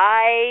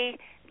I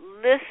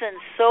listen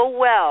so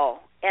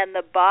well, and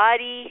the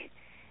body,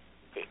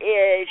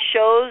 it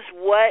shows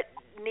what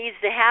needs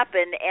to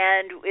happen,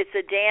 and it's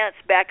a dance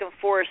back and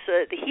forth.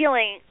 So the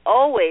healing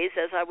always,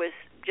 as I was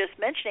just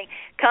mentioning,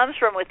 comes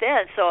from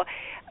within. So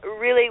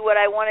really what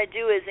I want to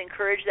do is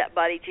encourage that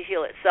body to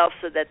heal itself,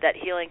 so that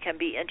healing can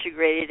be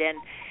integrated. And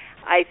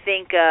I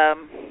think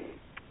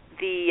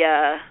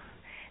the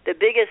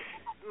biggest,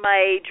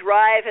 my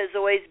drive has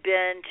always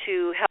been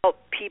to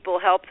help people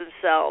help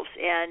themselves.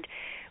 And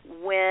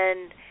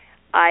when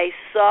I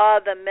saw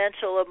the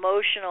mental,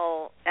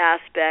 emotional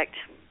aspect,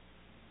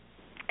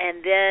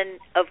 and then,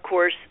 of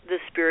course, the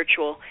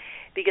spiritual,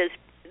 because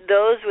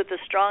those with a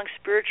strong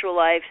spiritual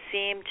life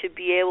seem to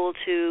be able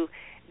to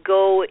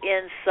go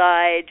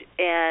inside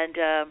and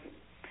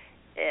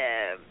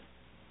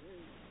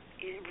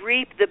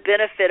reap the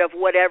benefit of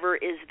whatever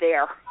is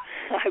there,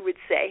 I would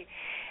say.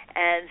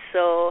 And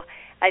so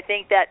I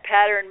think that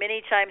pattern,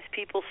 many times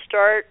people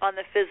start on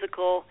the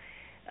physical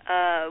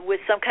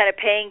with some kind of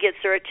pain, gets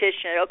their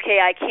attention. Okay,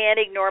 I can't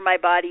ignore my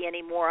body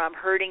anymore. I'm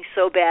hurting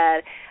so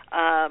bad.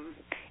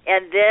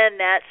 And then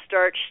that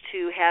starts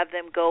to have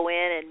them go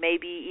in and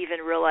maybe even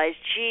realize,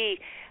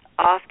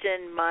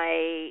 often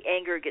my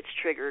anger gets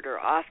triggered, or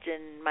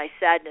often my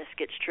sadness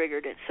gets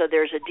triggered. And so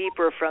there's a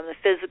deeper from the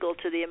physical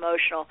to the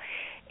emotional.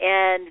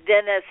 And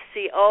then let's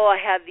see, I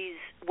have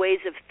these ways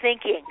of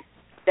thinking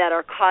that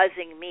are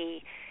causing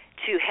me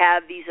to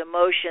have these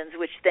emotions,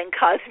 which then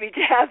cause me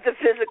to have the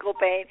physical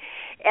pain.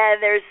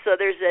 And there's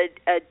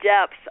a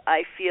depth,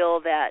 I feel,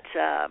 that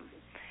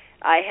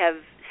I have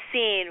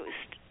seen.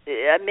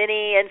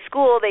 Many in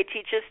school, they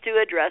teach us to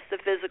address the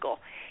physical,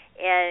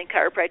 and in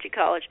chiropractic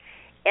college.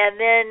 And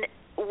then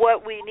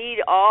what we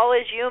need all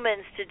as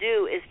humans to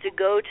do is to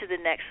go to the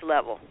next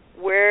level.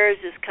 Where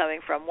is this coming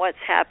from? What's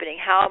happening?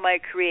 How am I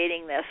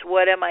creating this?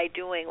 What am I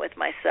doing with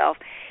myself?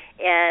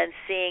 And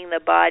seeing the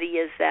body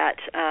as that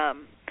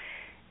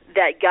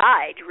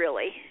guide,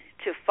 really,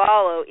 to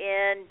follow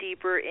in,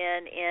 deeper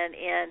in,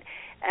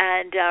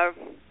 and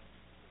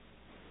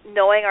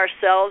knowing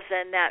ourselves,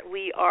 and that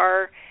we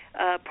are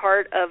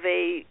part of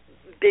a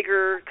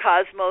bigger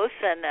cosmos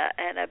and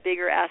a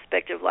bigger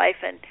aspect of life.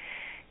 And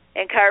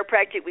in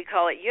chiropractic, we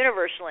call it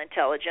universal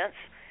intelligence,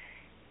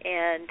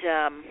 and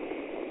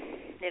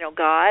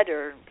God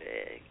or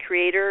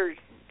Creator,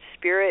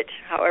 Spirit,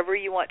 however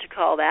you want to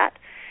call that,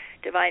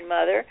 Divine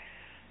Mother.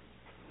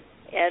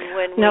 And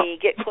when we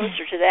get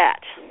closer to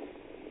that.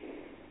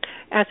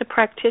 As a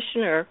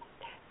practitioner,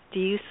 do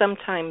you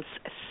sometimes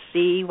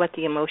see what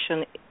the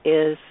emotion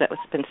is that was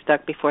been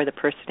stuck before the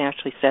person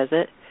actually says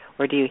it?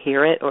 Or do you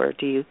hear it? Or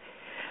do you,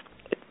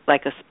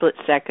 like a split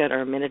second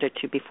or a minute or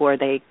two before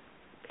they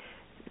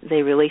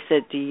release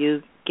it, do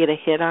you get a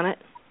hit on it?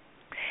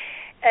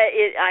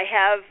 I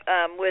have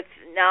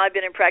now I've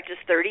been in practice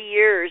 30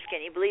 years.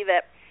 Can you believe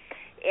it?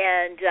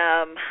 And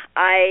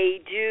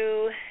I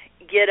do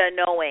get a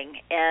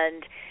knowing,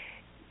 and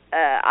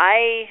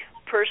I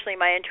personally,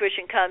 my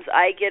intuition comes.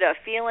 I get a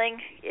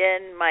feeling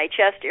in my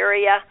chest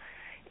area,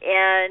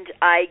 and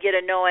I get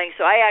a knowing.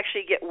 So I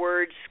actually get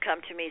words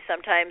come to me.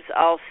 Sometimes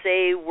I'll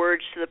say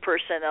words to the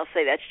person. They'll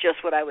say, "That's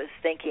just what I was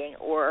thinking,"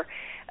 or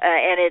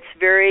and it's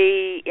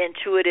very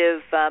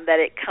intuitive that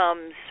it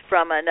comes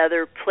from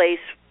another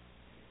place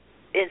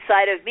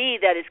inside of me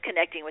that is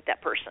connecting with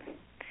that person.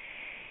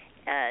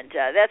 And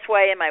that's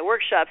why in my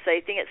workshops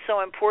I think it's so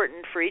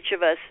important for each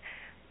of us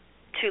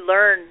to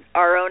learn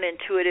our own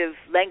intuitive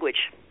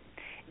language,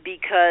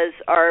 because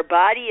our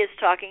body is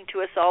talking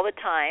to us all the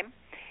time,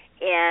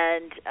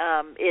 and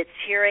it's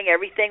hearing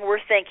everything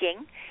we're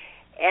thinking.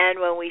 And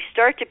when we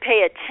start to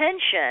pay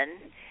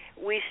attention,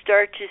 we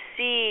start to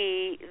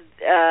see,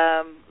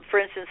 for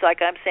instance,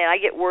 like I'm saying, I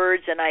get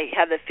words and I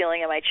have the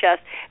feeling in my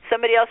chest.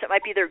 Somebody else, it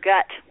might be their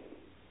gut.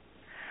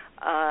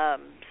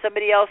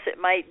 Somebody else, it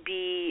might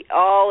be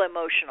all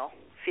emotional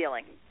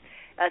feeling.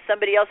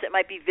 Somebody else, it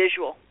might be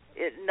visual.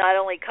 Not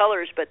only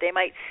colors, but they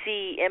might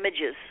see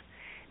images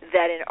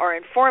that are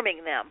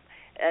informing them,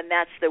 and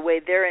that's the way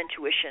their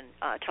intuition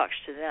talks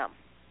to them.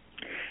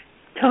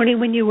 Toni,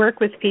 when you work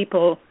with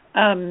people,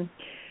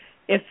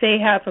 if they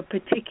have a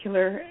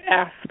particular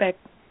aspect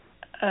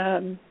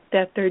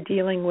that they're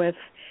dealing with,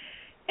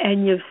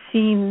 and you've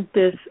seen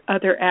this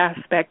other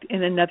aspect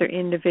in another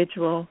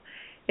individual,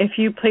 if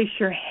you place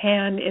your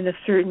hand in a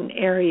certain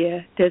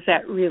area, does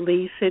that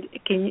release it?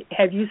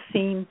 Have you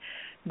seen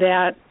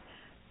that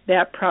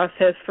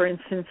process? For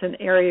instance, an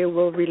area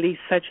will release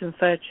such and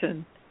such,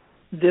 and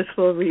this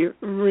will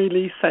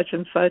release such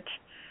and such.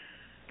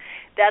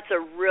 That's a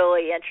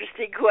really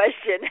interesting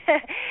question.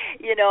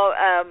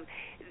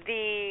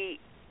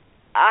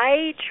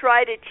 I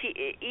try to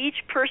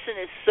each person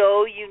is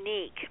so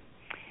unique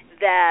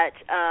that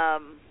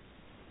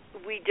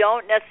we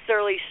don't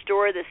necessarily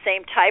store the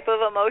same type of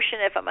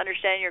emotion, if I'm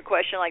understanding your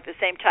question, like the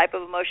same type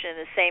of emotion in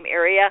the same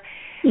area.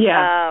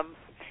 Yeah.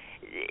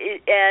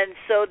 And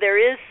so there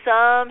is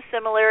some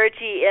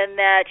similarity in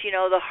that,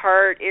 the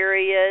heart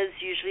area is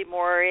usually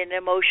more in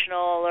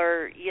emotional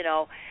or,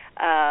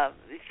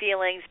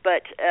 feelings,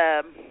 but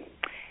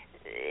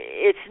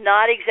it's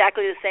not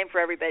exactly the same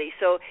for everybody.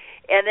 So,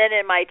 and then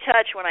in my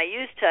touch, when I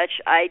use touch,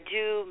 I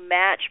do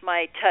match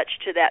my touch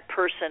to that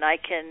person. I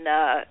can,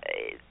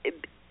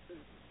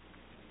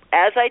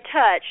 as I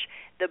touch,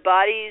 the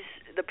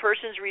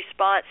person's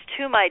response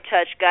to my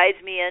touch guides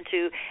me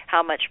into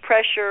how much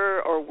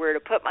pressure or where to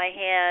put my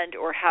hand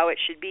or how it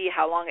should be,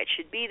 how long it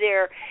should be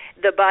there.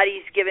 The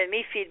body's giving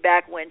me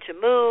feedback when to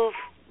move,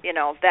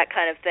 that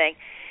kind of thing.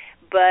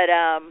 But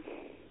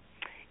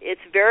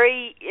it's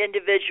very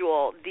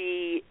individual,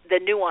 the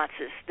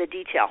nuances, the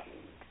detail.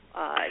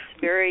 It's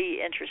very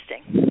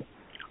interesting.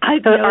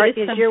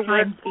 Is your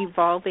work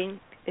evolving?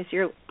 Is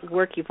your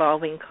work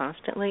evolving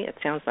constantly? It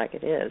sounds like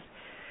it is.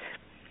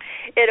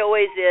 It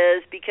always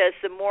is, because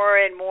the more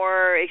and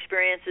more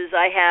experiences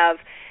I have,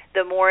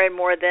 the more and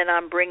more then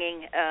I'm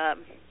bringing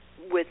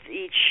with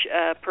each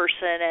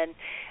person, and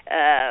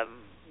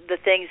the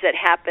things that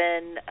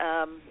happen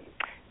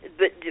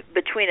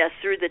between us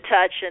through the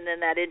touch, and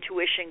then that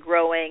intuition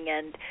growing,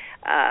 and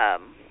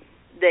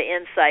the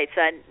insights.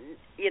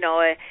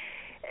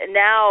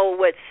 Now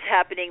what's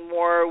happening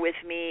more with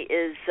me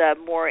is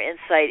more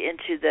insight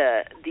into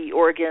the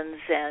organs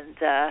and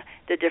the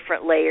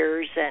different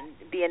layers, and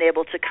being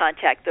able to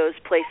contact those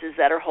places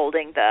that are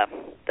holding the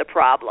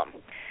problem.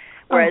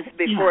 Whereas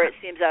before it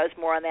seems I was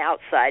more on the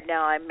outside.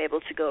 Now I'm able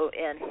to go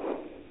in.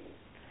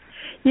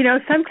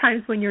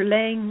 Sometimes when you're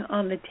laying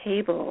on the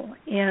table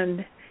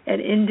and an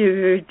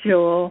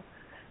individual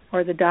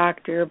or the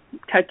doctor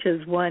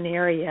touches one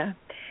area,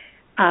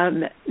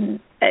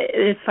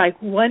 it's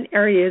like one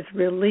area is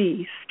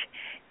released,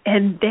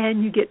 and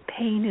then you get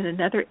pain in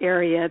another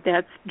area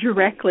that's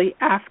directly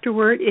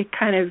afterward. It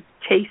kind of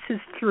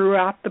chases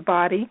throughout the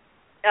body.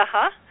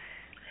 Uh-huh.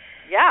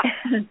 Yeah.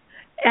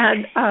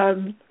 And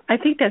I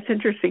think that's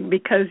interesting,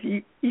 because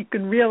you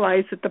can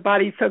realize that the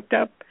body's hooked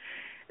up,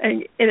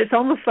 and it's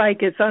almost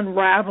like it's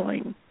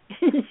unraveling.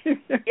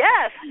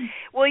 Yes.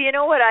 Well, you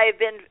know what I've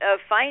been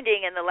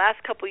finding in the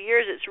last couple of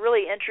years, it's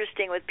really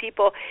interesting with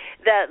people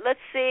that, let's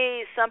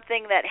say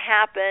something that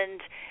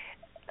happened,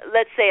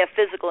 let's say a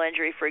physical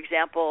injury, for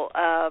example.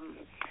 I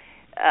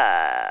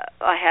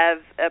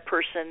have a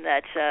person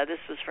that, this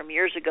was from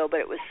years ago, but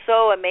it was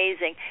so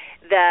amazing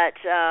that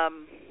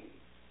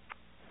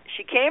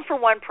she came for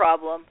one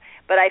problem,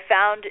 but I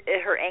found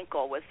her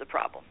ankle was the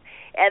problem.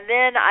 And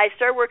then I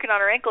started working on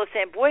her ankle,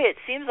 saying, boy, it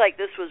seems like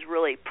this was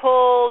really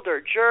pulled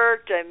or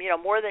jerked,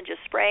 more than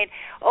just sprained.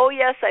 Oh,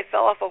 yes, I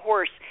fell off a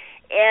horse.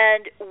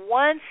 And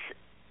once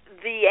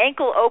the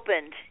ankle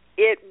opened,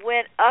 it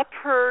went up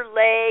her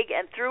leg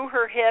and through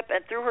her hip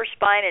and through her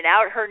spine and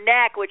out her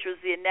neck, which was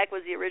the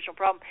original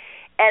problem.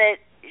 And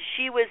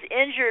she was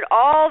injured.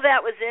 All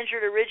that was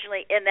injured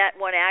originally in that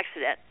one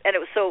accident, and it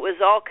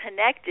was all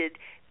connected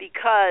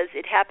because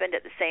it happened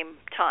at the same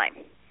time,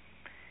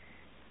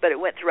 but it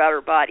went throughout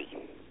her body.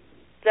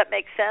 Does that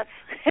make sense?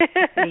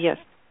 Yes.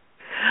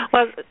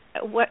 Well,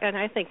 and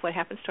I think what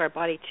happens to our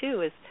body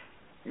too is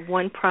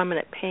one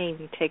prominent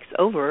pain takes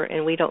over,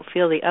 and we don't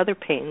feel the other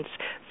pains.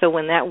 So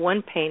when that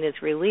one pain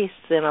is released,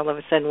 then all of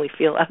a sudden we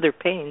feel other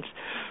pains.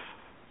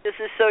 This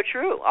is so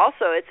true.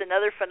 Also, it's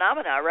another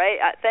phenomena, right?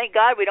 Thank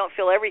God we don't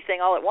feel everything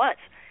all at once,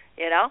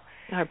 you know?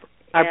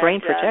 Our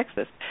brain protects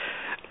us.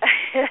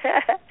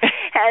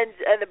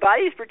 and the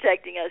body's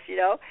protecting us, you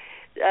know?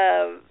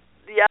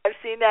 Yeah, I've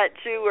seen that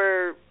too,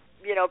 where,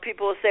 you know,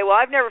 people will say, well,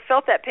 I've never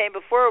felt that pain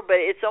before, but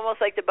it's almost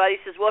like the body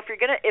says, well,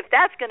 if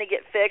that's going to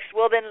get fixed,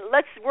 well, then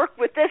let's work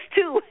with this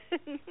too.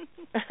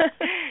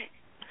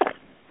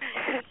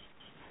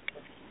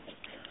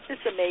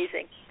 It's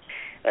amazing.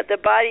 But the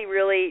body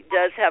really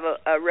does have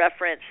a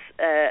reference,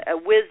 a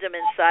wisdom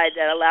inside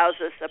that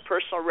allows us a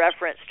personal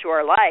reference to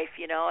our life,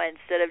 you know,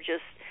 instead of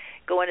just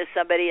going to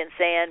somebody and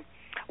saying,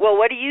 well,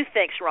 what do you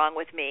think's wrong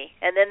with me?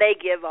 And then they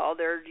give all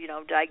their, you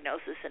know,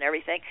 diagnosis and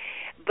everything.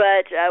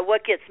 But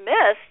what gets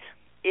missed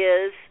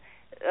is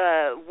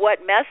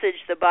what message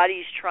the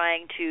body's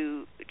trying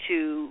to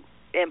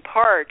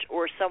impart,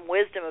 or some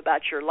wisdom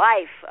about your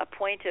life, a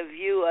point of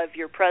view of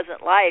your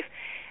present life.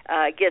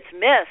 Gets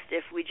missed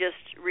if we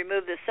just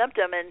remove the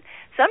symptom, and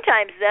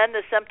sometimes then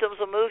the symptoms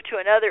will move to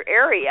another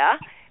area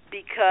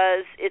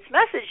because its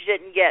message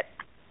didn't get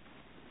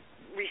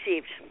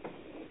received.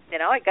 You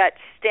know, it got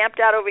stamped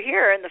out over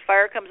here, and the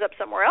fire comes up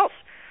somewhere else.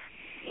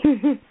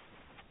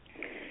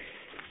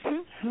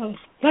 Oh,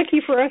 lucky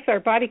for us, our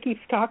body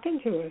keeps talking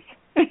to us.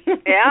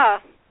 Yeah,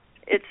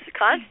 it's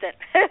constant.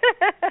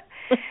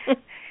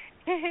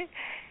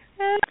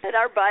 And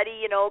our body,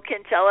 you know,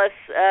 can tell us,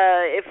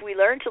 if we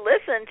learn to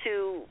listen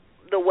to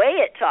the way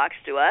it talks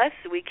to us,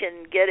 we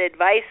can get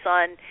advice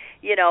on,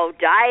 you know,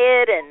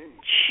 diet and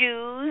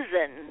shoes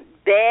and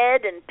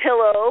bed and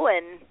pillow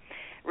and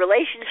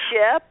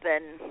relationship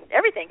and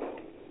everything.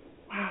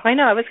 I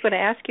know. I was going to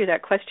ask you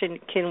that question.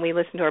 Can we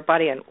listen to our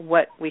body on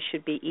what we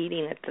should be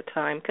eating at the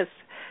time? Because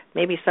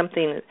maybe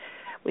something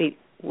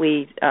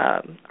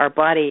our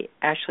body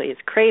actually is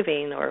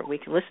craving, or we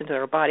can listen to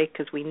our body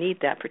because we need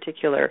that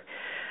particular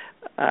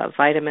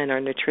vitamin or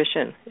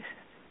nutrition.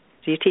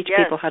 Do you teach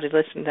people how to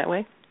listen that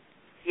way?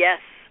 Yes.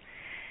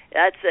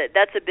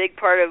 That's a big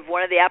part of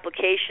one of the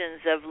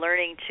applications of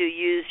learning to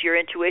use your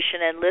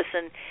intuition and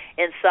listen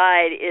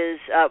inside is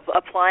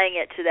applying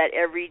it to that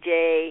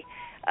everyday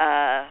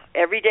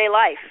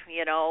life,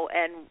 you know.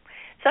 And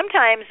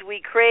sometimes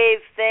we crave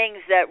things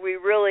that we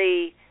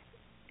really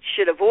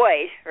should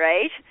avoid,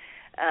 right?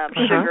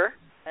 Sugar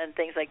and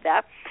things like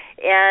that.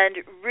 And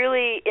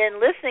really,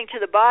 in listening to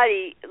the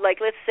body,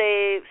 like let's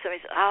say somebody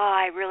says, oh,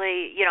 I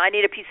really, you know, I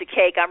need a piece of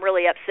cake. I'm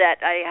really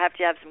upset. I have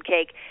to have some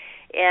cake.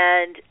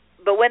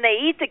 But when they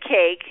eat the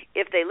cake,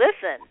 if they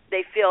listen,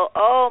 they feel,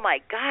 oh, my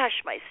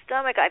gosh, my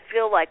stomach, I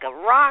feel like a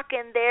rock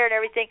in there and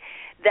everything.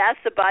 That's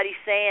the body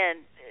saying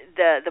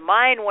the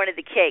mind wanted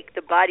the cake.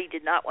 The body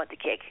did not want the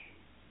cake.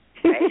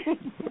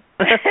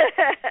 Right?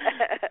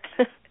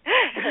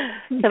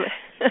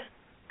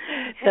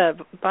 The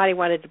body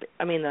wanted to be,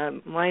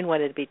 the mind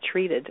wanted to be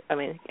treated.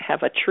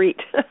 Have a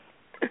treat.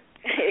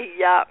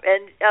 Yeah,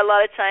 and a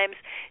lot of times,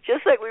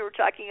 just like we were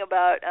talking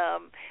about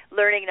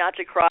learning not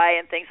to cry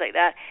and things like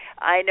that,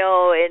 I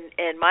know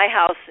in my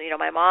house, you know,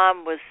 my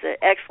mom was an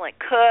excellent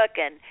cook,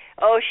 and,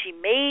 she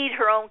made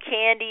her own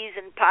candies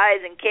and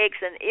pies and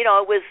cakes, and, you know,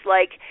 it was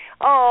like,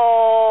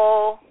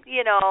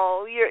 you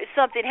know,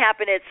 something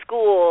happened at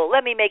school,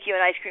 let me make you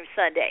an ice cream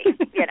sundae,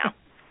 you know.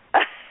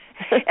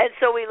 And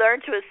so we learn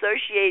to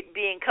associate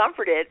being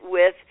comforted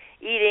with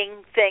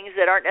eating things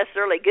that aren't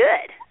necessarily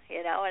good,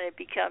 you know, and it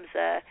becomes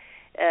a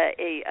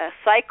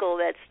cycle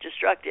that's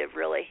destructive,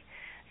 really.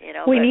 You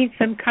know, we need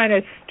some kind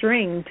of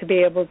string to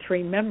be able to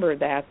remember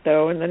that,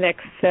 though, in the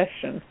next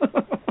session.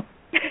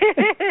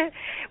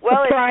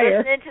 Well, it's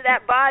listening to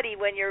that body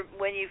when you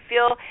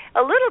feel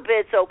a little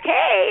bit's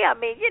okay.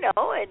 You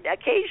know, and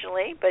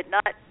occasionally, but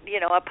not, you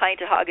know, a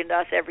pint of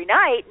Haagen-Dazs every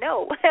night.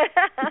 No.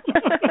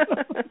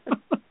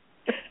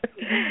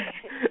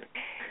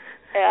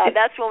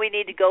 That's when we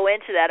need to go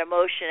into that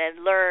emotion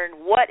and learn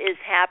what is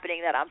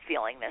happening that I'm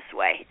feeling this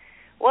way.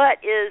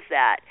 What is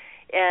that?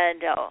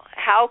 And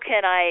how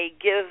can I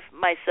give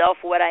myself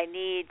what I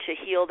need to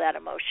heal that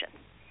emotion?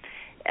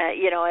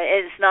 You know,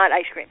 it's not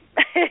ice cream.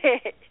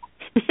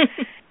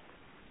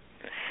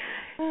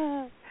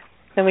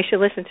 And we should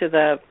listen to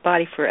the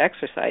body for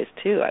exercise,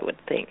 too, I would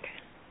think.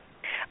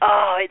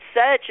 Oh, it's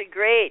such a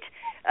great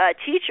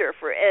teacher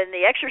in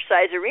the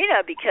exercise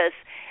arena because,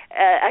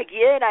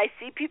 again, I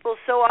see people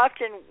so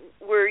often,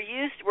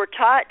 we're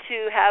taught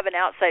to have an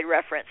outside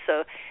reference.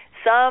 So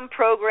some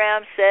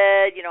program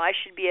said, you know, I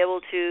should be able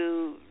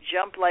to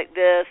jump like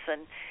this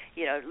and,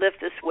 you know,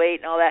 lift this weight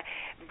and all that.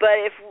 But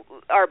if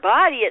our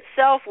body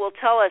itself will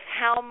tell us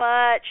how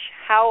much,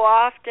 how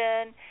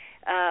often,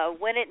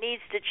 when it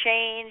needs to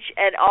change,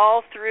 and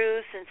all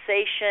through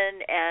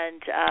sensation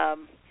and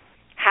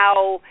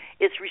how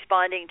it's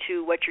responding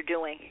to what you're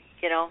doing,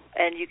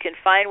 and you can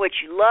find what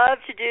you love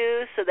to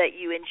do so that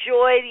you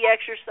enjoy the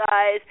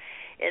exercise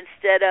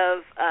instead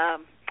of,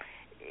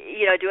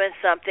 doing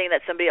something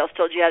that somebody else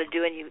told you how to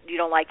do and you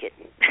don't like it.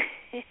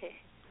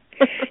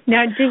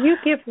 Now, do you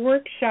give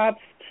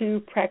workshops to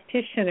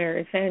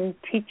practitioners and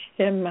teach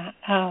them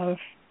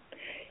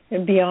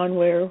beyond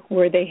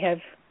where they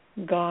have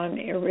gone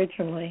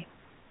originally?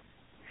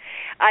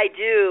 I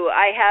do.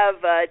 I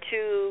have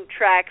 2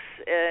 tracks,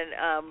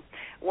 and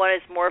one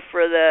is more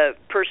for the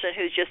person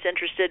who's just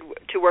interested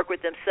to work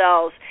with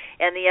themselves,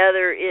 and the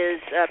other is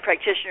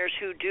practitioners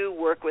who do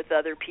work with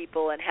other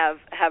people and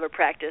have a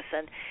practice,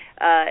 and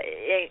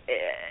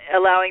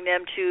allowing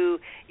them to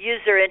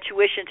use their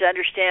intuition to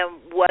understand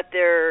what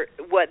their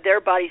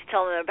body's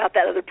telling them about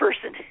that other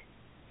person,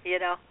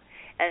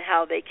 and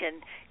how they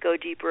can go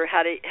deeper,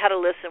 how to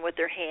listen with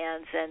their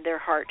hands and their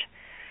heart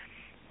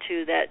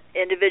to that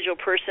individual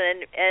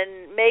person,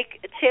 and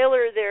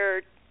tailor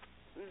their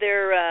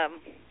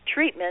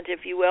treatment,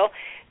 if you will,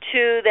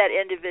 to that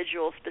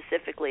individual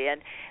specifically.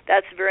 And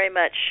that's very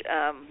much,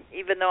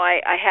 even though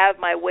I have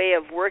my way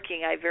of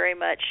working, I very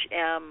much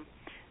am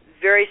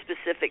very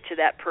specific to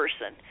that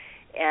person.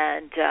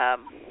 And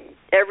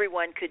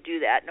everyone could do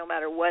that, no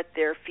matter what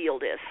their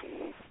field is.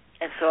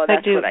 And so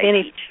that's what I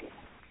teach.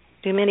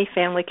 Do many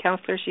family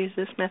counselors use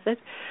this method?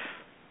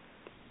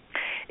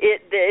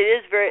 It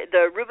is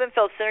the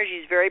Rubenfeld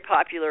Synergy is very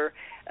popular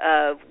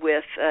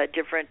with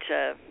different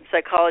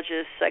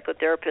psychologists,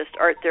 psychotherapists,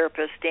 art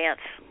therapists,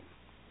 dance,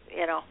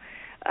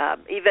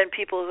 even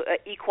people,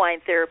 equine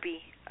therapy.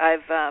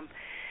 I've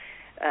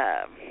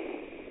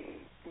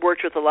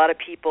worked with a lot of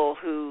people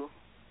who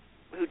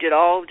did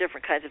all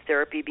different kinds of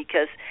therapy,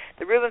 because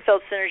the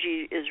Rubenfeld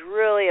Synergy is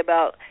really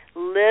about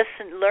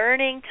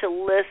learning to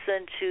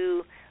listen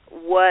to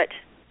what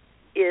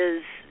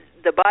is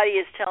the body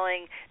is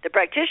telling the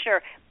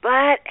practitioner,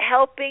 but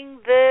helping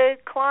the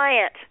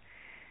client,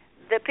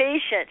 the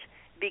patient,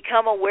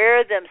 become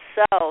aware of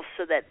themselves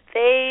so that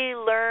they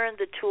learn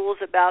the tools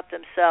about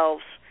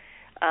themselves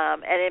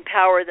and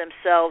empower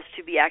themselves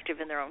to be active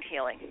in their own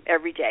healing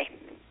every day.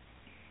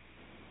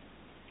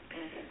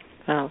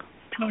 Oh.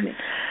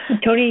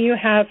 Toni, you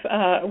have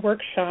a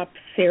workshop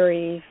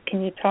series.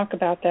 Can you talk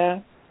about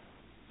that?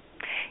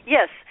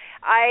 Yes.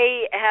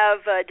 I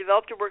have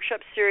developed a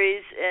workshop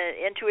series,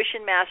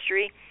 Intuition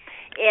Mastery,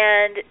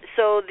 and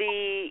so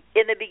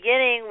in the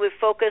beginning we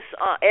focus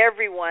on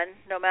everyone,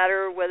 no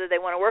matter whether they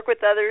want to work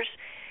with others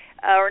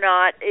or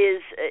not,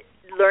 is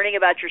learning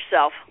about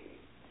yourself.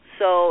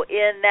 So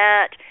in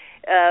that,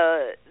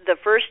 the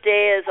first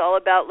day is all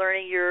about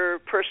learning your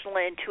personal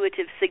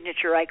intuitive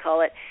signature, I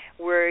call it,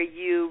 where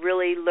you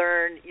really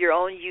learn your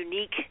own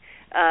unique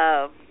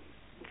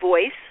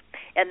voice,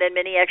 and then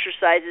many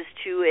exercises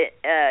to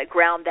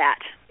ground that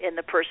in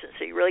the person,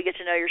 so you really get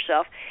to know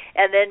yourself.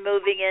 And then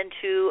moving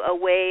into a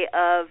way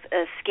of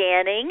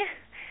scanning,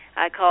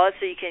 I call it,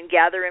 so you can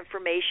gather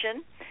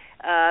information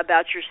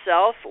about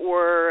yourself,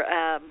 or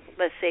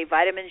let's say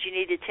vitamins you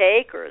need to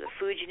take, or the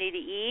food you need to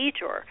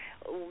eat, or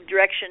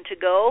direction to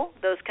go,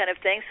 those kind of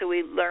things. So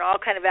we learn all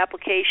kind of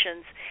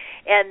applications.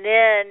 And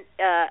then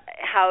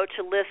how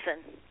to listen,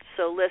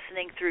 so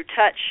listening through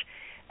touch,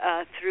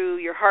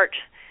 through your heart,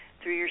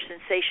 through your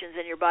sensations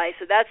in your body.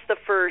 So that's the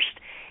first.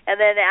 And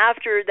then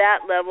after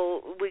that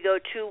level, we go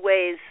 2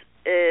 ways.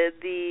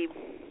 The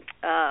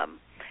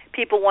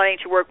people wanting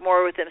to work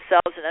more with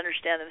themselves and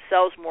understand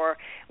themselves more,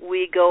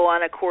 we go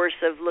on a course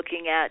of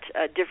looking at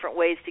different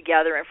ways to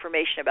gather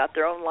information about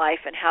their own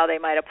life and how they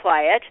might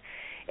apply it.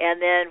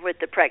 And then with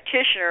the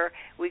practitioner,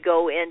 we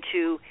go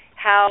into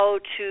how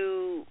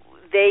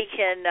they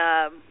can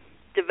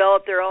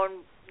develop their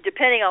own,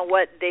 depending on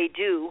what they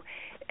do,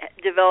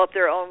 develop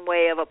their own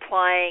way of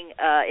applying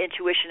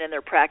intuition in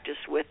their practice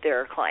with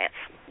their clients.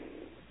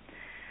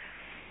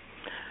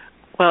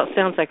 Well, it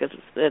sounds like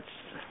it's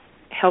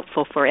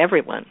helpful for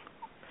everyone.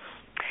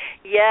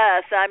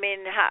 Yes, I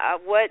mean,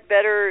 what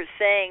better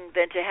thing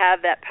than to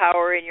have that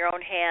power in your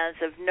own hands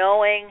of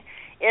knowing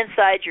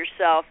inside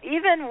yourself,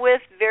 even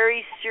with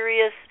very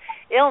serious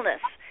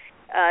illness.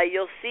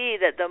 You'll see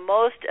that the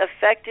most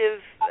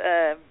effective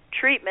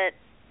treatment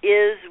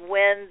is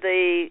when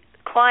the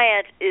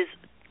client is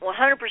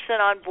 100%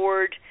 on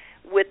board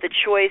with the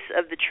choice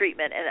of the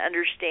treatment and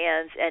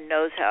understands and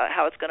knows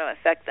how it's going to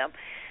affect them.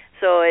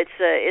 So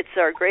it's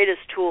our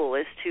greatest tool,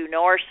 is to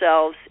know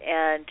ourselves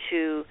and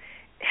to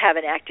have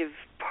an active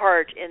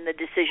part in the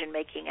decision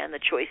making and the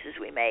choices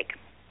we make.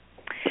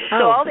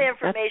 So all the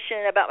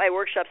information about my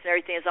workshops and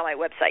everything is on my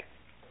website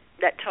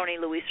at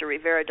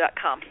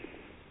ToniLuisaRivera.com.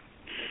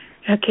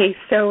 Okay,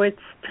 so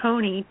it's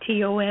Toni,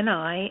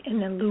 Toni,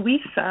 and then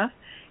Luisa,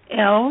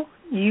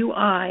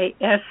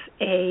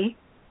 Luisa,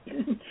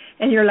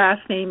 and your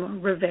last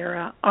name,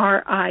 Rivera,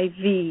 RIVERA.com.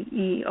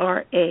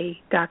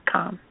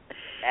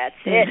 That's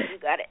it. You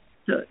got it.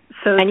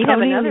 So and you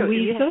Toni have another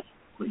Luisa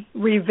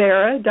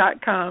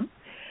Rivera.com.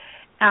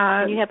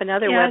 And you have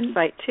another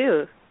website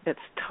too. It's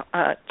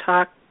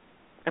talk.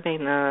 I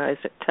mean, is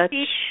it touch?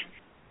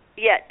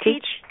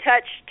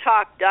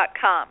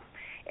 teachtouchtalk.com.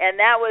 And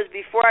that was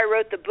before I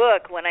wrote the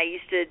book, when I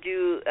used to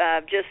do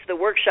just the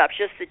workshops,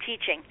 just the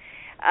teaching.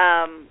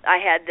 I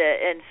had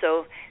and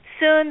so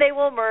soon they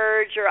will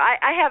merge, or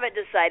I haven't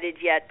decided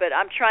yet, but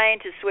I'm trying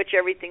to switch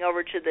everything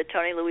over to the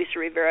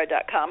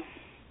ToniLuisaRivera.com.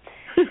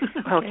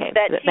 Okay,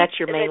 that's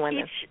your main one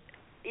then.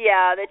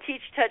 Yeah, the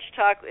Teach Touch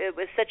Talk, it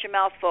was such a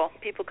mouthful.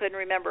 People couldn't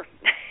remember.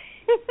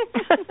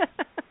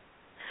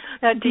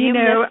 Now, do you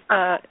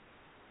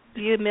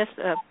miss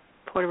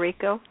Puerto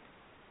Rico?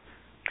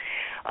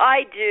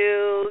 I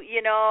do.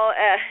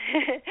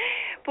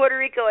 Puerto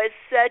Rico is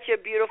such a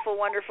beautiful,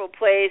 wonderful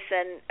place,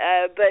 and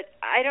but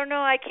I don't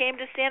know. I came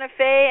to Santa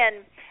Fe,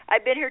 and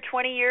I've been here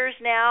 20 years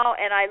now,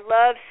 and I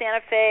love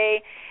Santa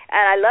Fe,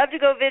 and I love to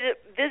go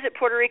visit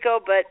Puerto Rico,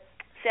 but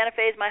Santa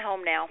Fe is my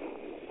home now.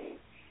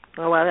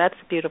 Oh, well, that's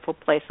a beautiful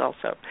place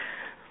also.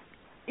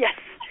 Yes,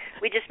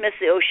 we just miss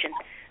the ocean.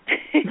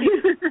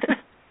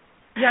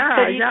 Yeah.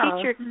 So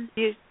do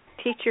you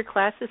teach your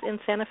classes in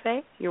Santa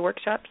Fe, your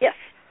workshops? Yes.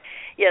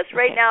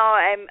 Right now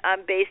I'm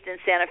based in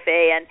Santa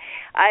Fe, and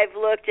I've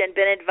looked and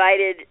been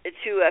invited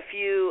to a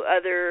few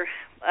other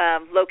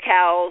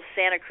locales,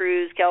 Santa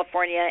Cruz,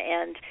 California,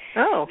 and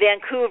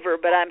Vancouver,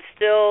 but I'm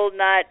still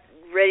not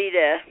ready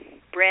to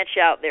branch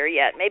out there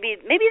yet. Maybe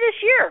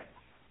this year.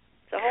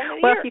 It's a whole new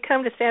year. Well, if you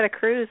come to Santa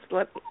Cruz,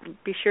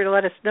 be sure to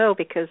let us know,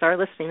 because our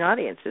listening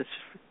audience is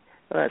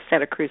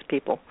Santa Cruz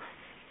people.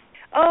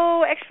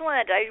 Oh,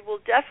 excellent. I will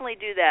definitely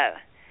do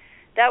that.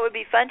 That would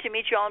be fun to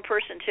meet you all in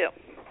person, too.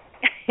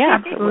 Yeah,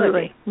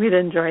 absolutely. We'd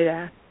enjoy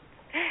that.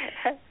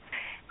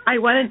 I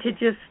wanted to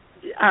just,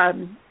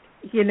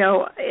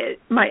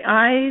 my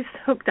eyes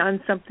hooked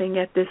on something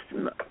at this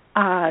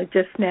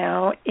just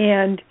now,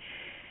 and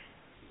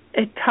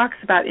it talks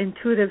about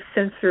intuitive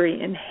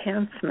sensory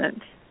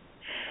enhancement.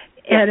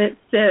 And it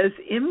says,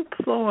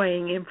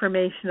 employing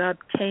information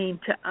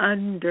obtained to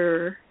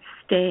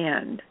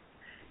understand.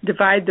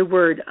 Divide the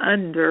word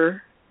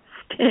understand.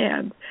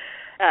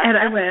 And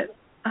I went,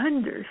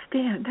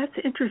 understand? That's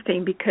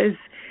interesting, because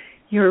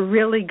you're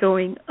really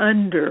going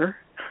under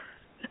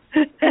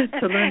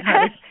to learn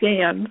how to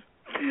stand.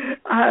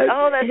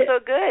 That's so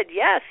good.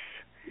 Yes.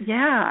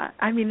 Yeah.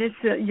 I mean,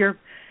 it's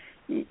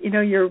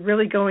you're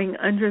really going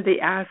under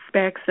the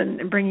aspects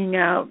and bringing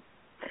out,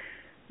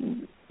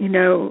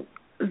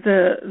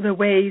 the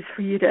ways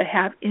for you to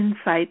have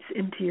insights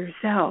into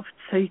yourself,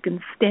 so you can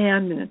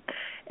stand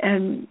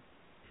and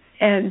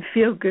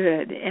feel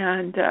good.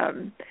 And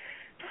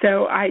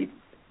so I,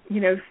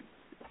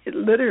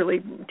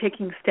 literally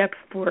taking steps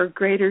for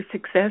greater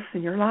success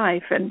in your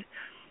life. And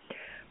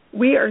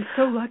we are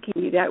so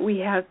lucky that we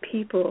have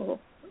people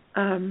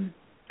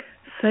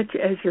such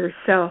as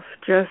yourself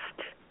just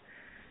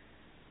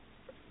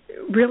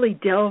really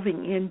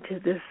delving into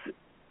this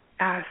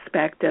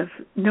aspect of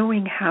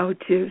knowing how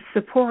to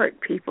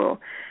support people.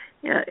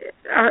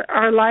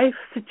 Our life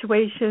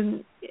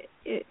situation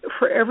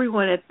for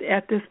everyone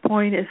at this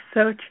point is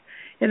such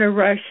in a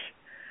rush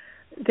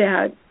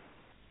that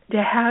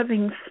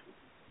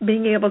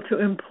being able to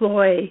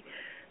employ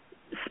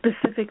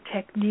specific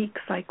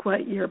techniques like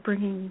what you're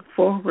bringing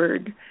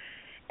forward,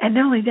 and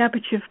not only that,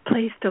 but you've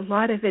placed a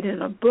lot of it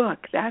in a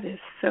book. That is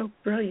so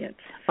brilliant.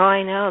 Oh,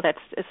 I know.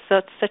 It's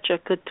such a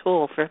good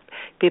tool for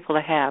people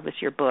to have, is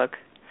your book.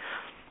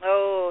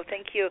 Oh,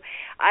 thank you.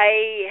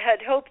 I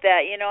had hoped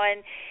that,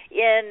 and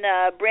in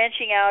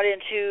branching out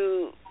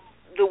into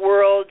the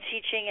world,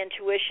 teaching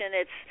intuition,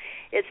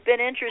 it's been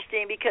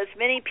interesting, because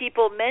many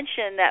people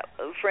mention that,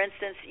 for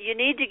instance, you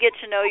need to get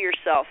to know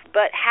yourself,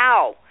 but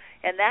how?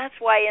 And that's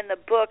why in the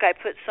book I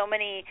put so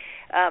many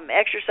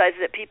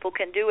exercises that people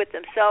can do with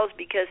themselves,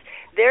 because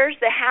there's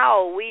the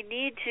how. We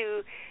need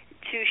to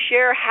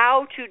share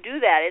how to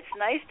do that. It's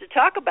nice to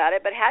talk about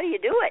it, but how do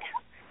you do it?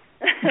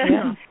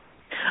 Yeah.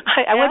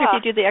 I wonder if you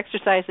do the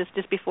exercises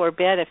just before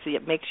bed, if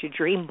it makes you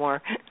dream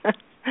more. I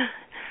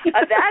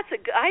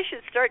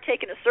should start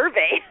taking a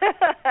survey,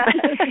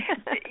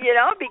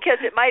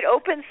 because it might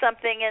open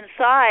something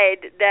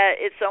inside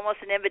that it's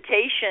almost an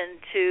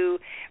invitation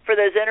for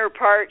those inner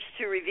parts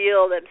to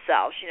reveal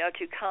themselves,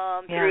 to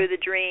come through the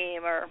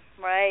dream, or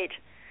right.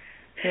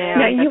 Yeah.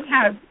 Now you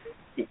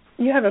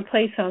have a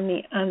place on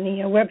the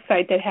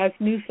website that has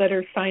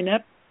newsletter sign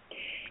up.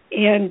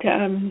 And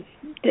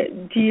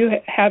do you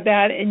have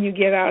that, and you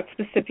give out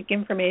specific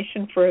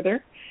information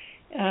further,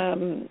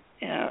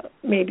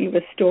 maybe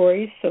with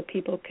stories, so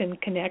people can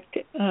connect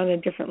on a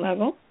different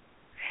level?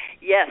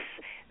 Yes.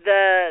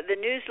 The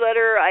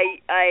newsletter, I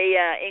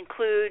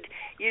include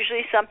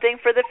usually something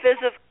for the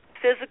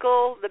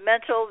physical, the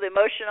mental, the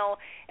emotional,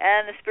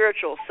 and the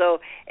spiritual.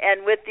 So,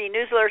 and with the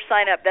newsletter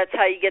sign up, that's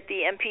how you get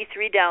the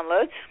MP3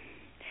 downloads.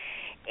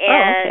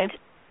 And okay.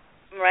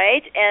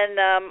 Right, and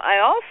I'm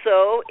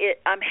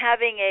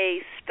having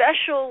a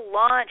special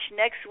launch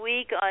next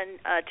week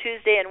on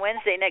Tuesday and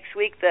Wednesday next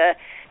week, the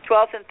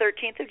 12th and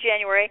 13th of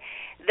January,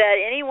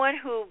 that anyone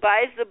who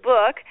buys the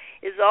book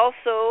is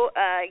also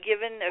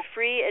given a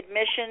free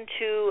admission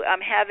to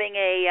having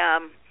a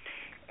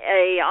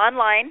a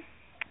online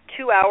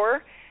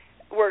 2-hour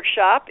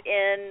workshop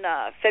in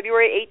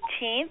February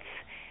 18th,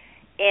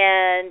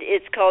 and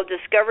it's called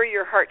Discover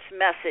Your Heart's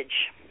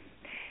Message.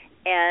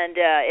 And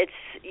it's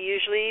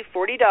usually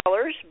 $40,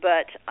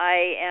 but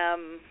I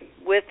am,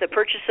 with the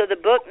purchase of the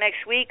book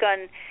next week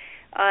on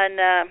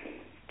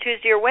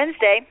Tuesday or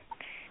Wednesday,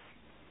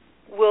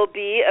 will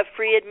be a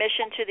free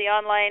admission to the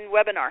online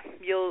webinar.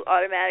 You'll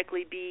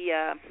automatically be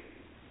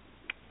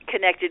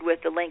connected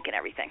with the link and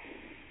everything.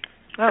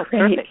 Oh,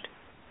 perfect.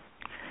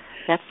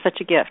 That's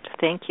such a gift.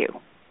 Thank you.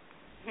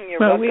 You're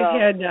welcome. We've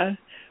had,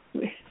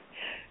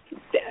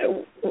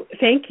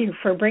 thank you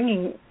for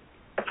bringing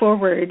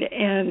forward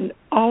and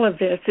all of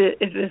this. It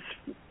is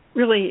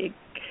really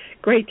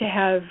great to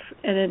have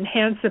an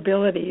enhanced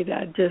ability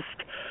that just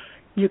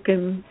you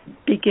can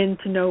begin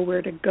to know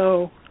where to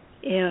go,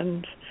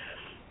 and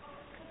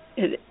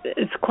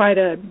it's quite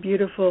a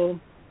beautiful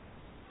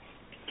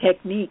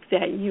technique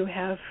that you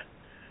have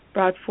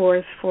brought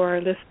forth for our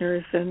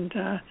listeners, and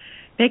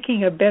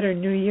making a better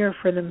new year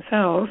for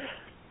themselves.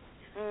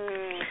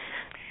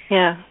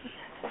 Yeah.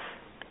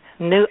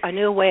 A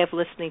new way of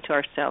listening to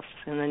ourselves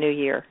in the new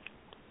year.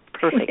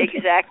 Perfect.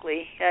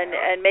 Exactly.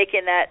 And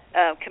making that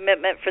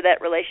commitment for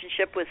that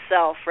relationship with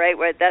self, right?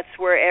 Where that's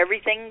where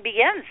everything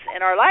begins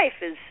in our life,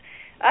 is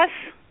us,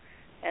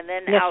 and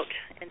then out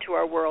into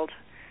our world.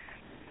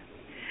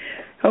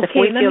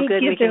 Okay, let me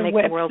give the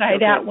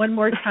website out one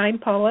more time,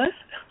 Paula.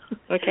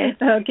 Okay.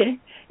 Okay.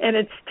 And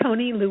it's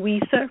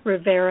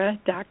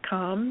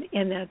ToniLuisaRivera.com,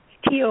 and that's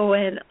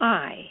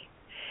TONI.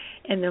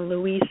 And then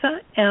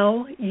Luisa,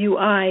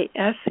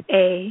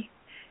 LUISA,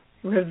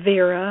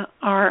 Rivera,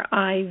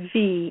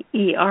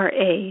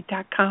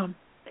 RIVERA.com.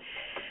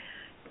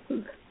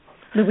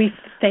 Louise,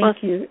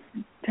 thank you.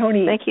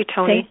 Toni. Thank you,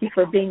 Toni. Thank you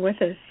for being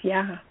with us.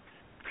 Yeah.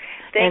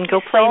 Thank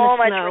you so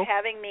much for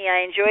having me.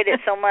 I enjoyed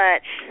it so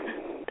much.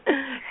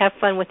 Have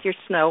fun with your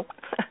snow.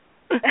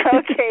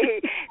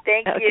 Okay.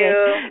 Thank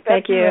you.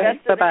 Thank you.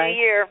 Best of the new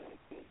year.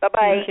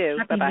 Bye-bye. You too.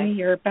 Happy New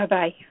Year.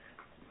 Bye-bye.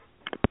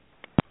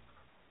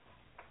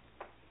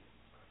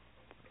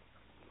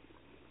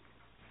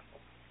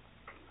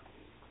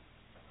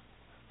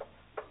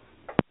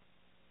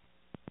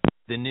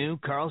 The new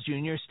Carl's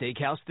Jr.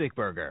 Steakhouse Thick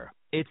Burger.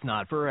 It's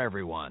not for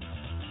everyone.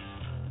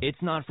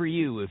 It's not for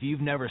you if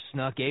you've never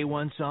snuck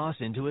A1 sauce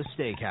into a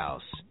steakhouse.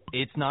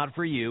 It's not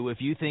for you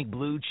if you think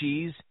blue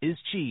cheese is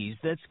cheese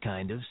that's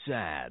kind of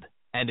sad.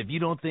 And if you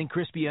don't think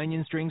crispy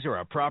onion strings are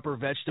a proper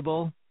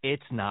vegetable,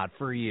 it's not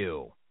for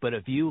you. But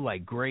if you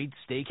like great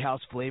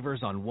steakhouse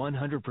flavors on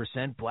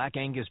 100% Black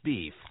Angus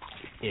beef,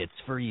 it's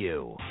for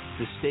you.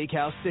 The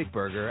Steakhouse Thick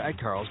Burger at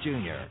Carl's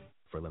Jr.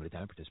 For a limited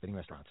time, participating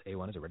restaurants.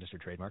 A1 is a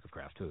registered trademark of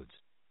Kraft Foods.